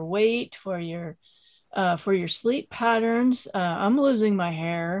 for your weight, for your sleep patterns. I'm losing my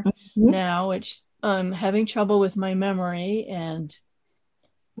hair now, which I'm having trouble with my memory, and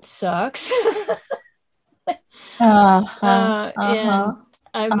it sucks. And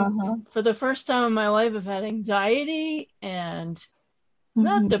I'm for the first time in my life, I've had anxiety and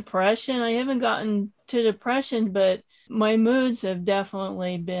not depression. I haven't gotten to depression, but my moods have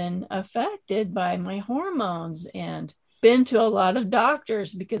definitely been affected by my hormones, and been to a lot of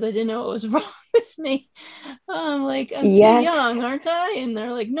doctors because I didn't know what was wrong with me. I'm like, I'm too young, aren't I? And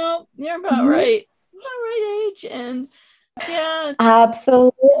they're like, nope, you're about right age. And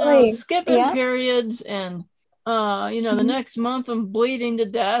absolutely, skipping periods, and the next month I'm bleeding to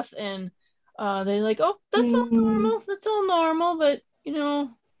death, and they're like, oh, that's all normal, but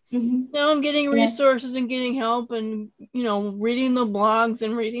now I'm getting resources and getting help, and reading the blogs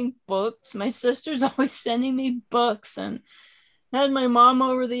and reading books. My sister's always sending me books, and I had my mom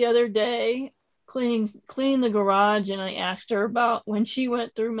over the other day cleaning the garage, and I asked her about when she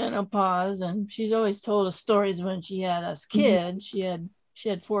went through menopause, and she's always told us stories when she had us kids. She had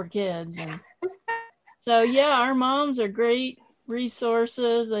 4 kids, and so our moms are great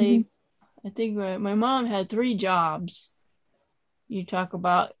resources. I think my mom had 3 jobs. You talk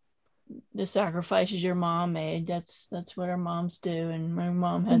about the sacrifices your mom made. That's what our moms do. And my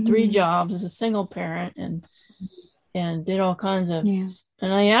mom had 3 jobs as a single parent, and did all kinds of,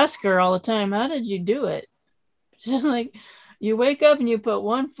 and I ask her all the time, how did you do it? She's like, you wake up and you put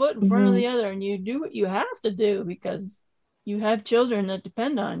one foot in front of the other, and you do what you have to do because you have children that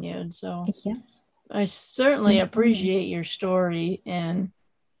depend on you. And so I certainly appreciate your story. And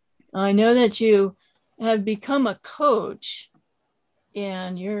I know that you have become a coach,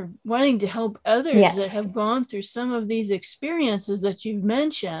 and you're wanting to help others that have gone through some of these experiences that you've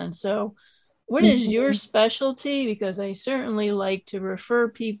mentioned. So what is your specialty? Because I certainly like to refer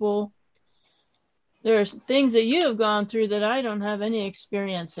people. There's things that you have gone through that I don't have any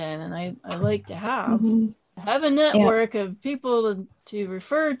experience in, and I like to have a network of people to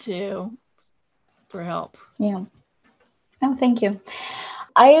refer to for help. Oh, thank you.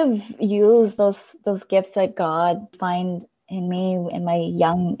 I've used those gifts that God find in me in my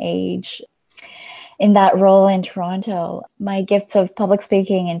young age. In that role in Toronto, my gifts of public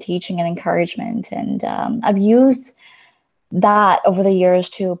speaking and teaching and encouragement. And I've used that over the years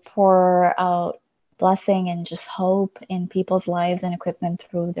to pour out blessing and just hope in people's lives and equip them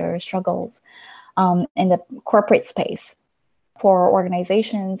through their struggles in the corporate space. For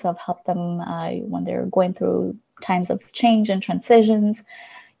organizations, I've helped them when they're going through times of change and transitions,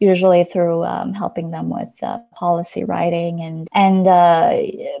 usually through helping them with policy writing and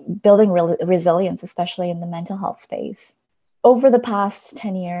building resilience, especially in the mental health space. Over the past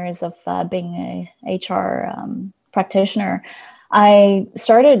 10 years of being a HR practitioner, I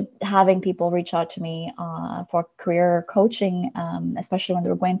started having people reach out to me for career coaching, especially when they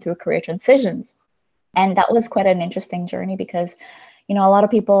were going through career transitions. And that was quite an interesting journey because, a lot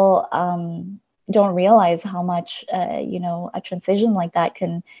of people don't realize how much, a transition like that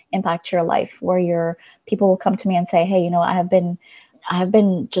can impact your life, where people will come to me and say, hey, I have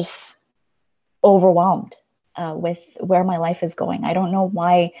been just overwhelmed with where my life is going. I don't know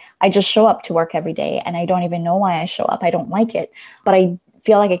why. I just show up to work every day, and I don't even know why I show up. I don't like it, but I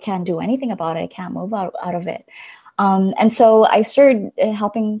feel like I can't do anything about it. I can't move out of it. And so I started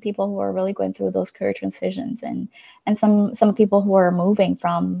helping people who are really going through those career transitions, and some people who are moving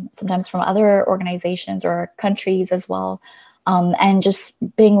sometimes from other organizations or countries as well, and just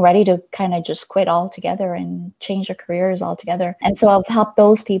being ready to kind of just quit altogether and change their careers altogether. And so I've helped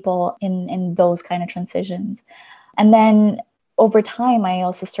those people in those kind of transitions. And then over time, I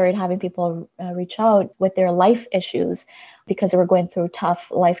also started having people reach out with their life issues because they were going through tough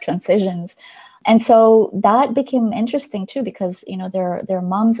life transitions. And so that became interesting too, because, there are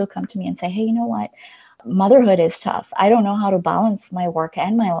moms who come to me and say, hey, you know what? Motherhood is tough. I don't know how to balance my work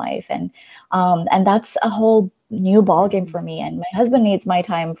and my life. And that's a whole new ballgame for me. And my husband needs my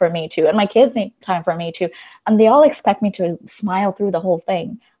time for me too. And my kids need time for me too. And they all expect me to smile through the whole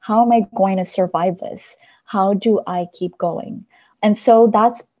thing. How am I going to survive this? How do I keep going? And so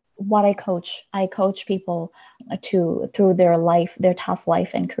that's what I coach. I coach people through their tough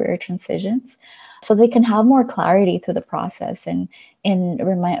life and career transitions, so they can have more clarity through the process and kind of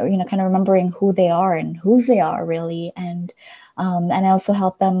remembering who they are and whose they are really, and I also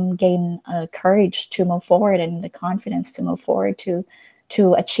help them gain courage to move forward and the confidence to move forward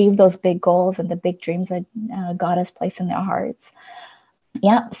to achieve those big goals and the big dreams that God has placed in their hearts.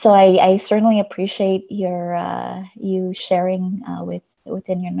 Yeah, so I certainly appreciate you sharing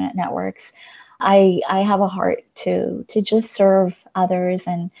within your networks. I have a heart to just serve others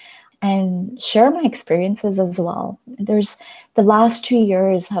and share my experiences as well. The last 2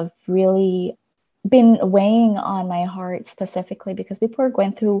 years have really been weighing on my heart specifically because people are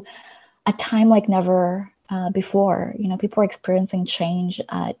going through a time like never before. People are experiencing change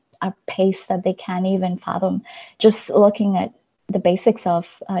at a pace that they can't even fathom. Just looking at the basics of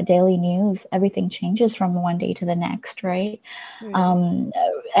daily news, everything changes from one day to the next, right?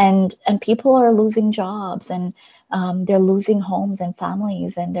 And people are losing jobs, and they're losing homes and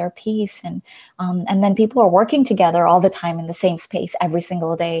families and their peace, and then people are working together all the time in the same space every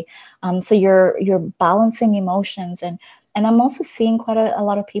single day. So you're balancing emotions, and I'm also seeing quite a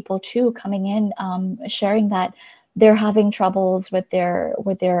lot of people too coming in, sharing that they're having troubles with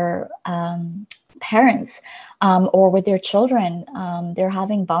their parents, or with their children. They're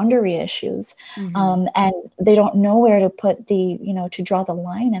having boundary issues, and they don't know where to put to draw the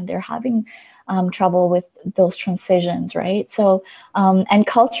line, and they're having trouble with those transitions, right? So, and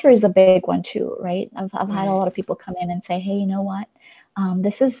culture is a big one too, right? I've had a lot of people come in and say, hey, you know what?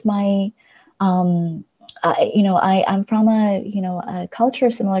 This is my, I'm from a culture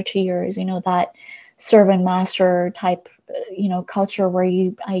similar to yours, that servant master type, culture where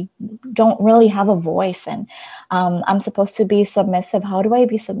I don't really have a voice, and I'm supposed to be submissive. How do I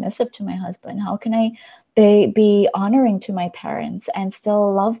be submissive to my husband? How can I be honoring to my parents and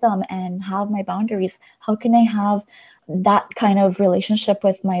still love them and have my boundaries? How can I have that kind of relationship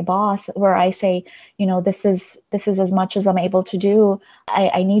with my boss where I say, this is as much as I'm able to do.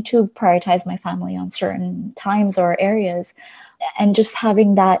 I need to prioritize my family on certain times or areas, and just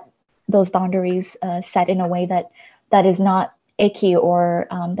having those boundaries set in a way that is not icky, or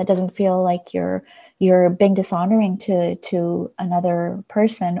that doesn't feel like you're being dishonoring to another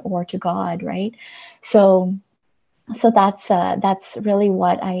person or to God, right? So that's really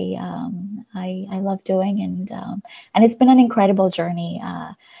what I love doing, and it's been an incredible journey,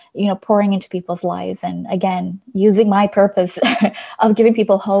 pouring into people's lives, and again using my purpose of giving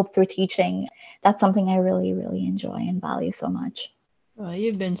people hope through teaching. That's something I really, really enjoy and value so much. Well,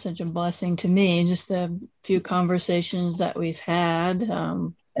 you've been such a blessing to me. Just a few conversations that we've had.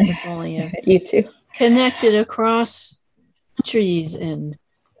 If only you too. Connected across trees, and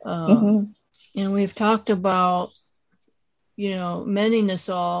we've talked about, Mending the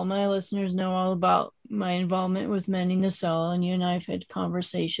Soul. My listeners know all about my involvement with Mending the Soul, and you and I have had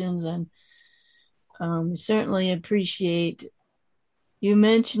conversations, and certainly appreciate you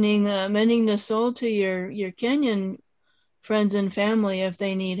mentioning Mending the Soul to your Kenyan friends and family if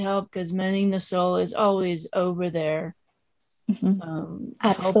they need help, because Mending the Soul is always over there,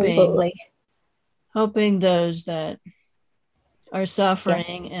 absolutely helping those that are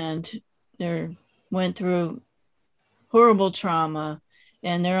suffering and they went through horrible trauma,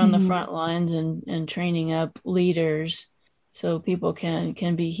 and they're on the front lines and training up leaders so people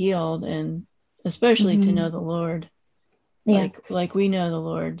can be healed, and especially to know the Lord, like we know the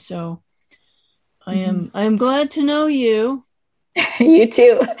Lord. So I am glad to know you. You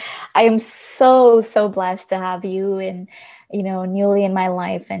too. I am so, so blessed to have you and, newly in my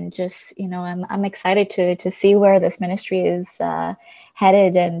life. And just, I'm excited to see where this ministry is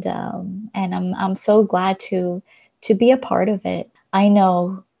headed. And I'm so glad to be a part of it. I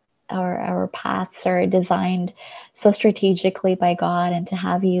know our paths are designed so strategically by God, and to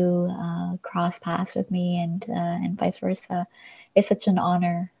have you cross paths with me and vice versa is such an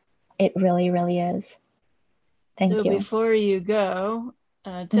honor. It really, really is. Thank so you. Before you go,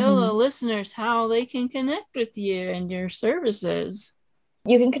 tell the listeners how they can connect with you and your services.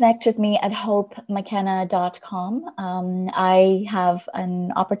 You can connect with me at hopemakena.com. I have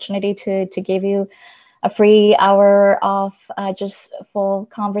an opportunity to give you a free hour of just full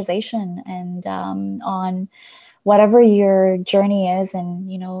conversation and on whatever your journey is, and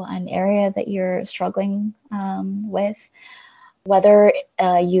an area that you're struggling with, whether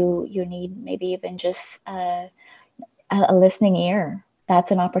you need maybe even just a listening ear.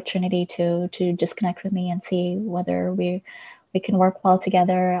 That's an opportunity to just connect with me and see whether we can work well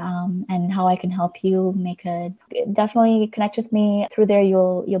together, and how I can help you definitely connect with me through there.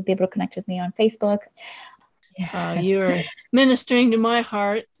 You'll be able to connect with me on Facebook. You're ministering to my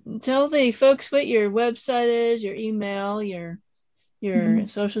heart. Tell the folks what your website is, your email, your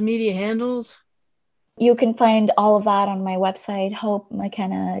social media handles. You can find all of that on my website,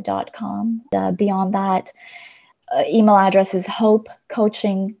 hopemakena.com. Beyond that, email address is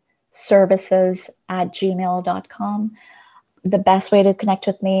hopecoachingservices@gmail.com. The best way to connect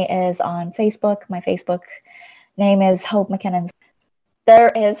with me is on Facebook. My Facebook name is Hope Makena.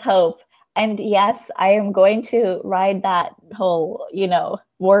 There is hope. And yes, I am going to ride that whole,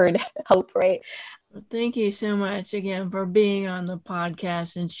 word hope, right? Well, thank you so much again for being on the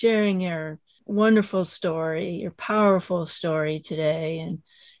podcast and sharing your wonderful story, your powerful story today. And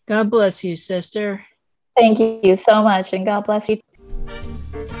God bless you, sister. Thank you so much, and God bless you.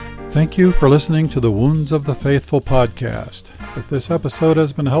 Thank you for listening to the Wounds of the Faithful podcast. If this episode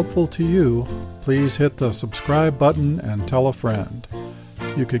has been helpful to you, please hit the subscribe button and tell a friend.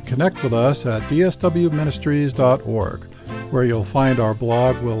 You can connect with us at dswministries.org, where you'll find our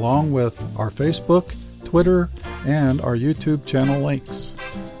blog along with our Facebook, Twitter, and our YouTube channel links.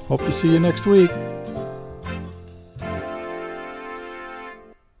 Hope to see you next week.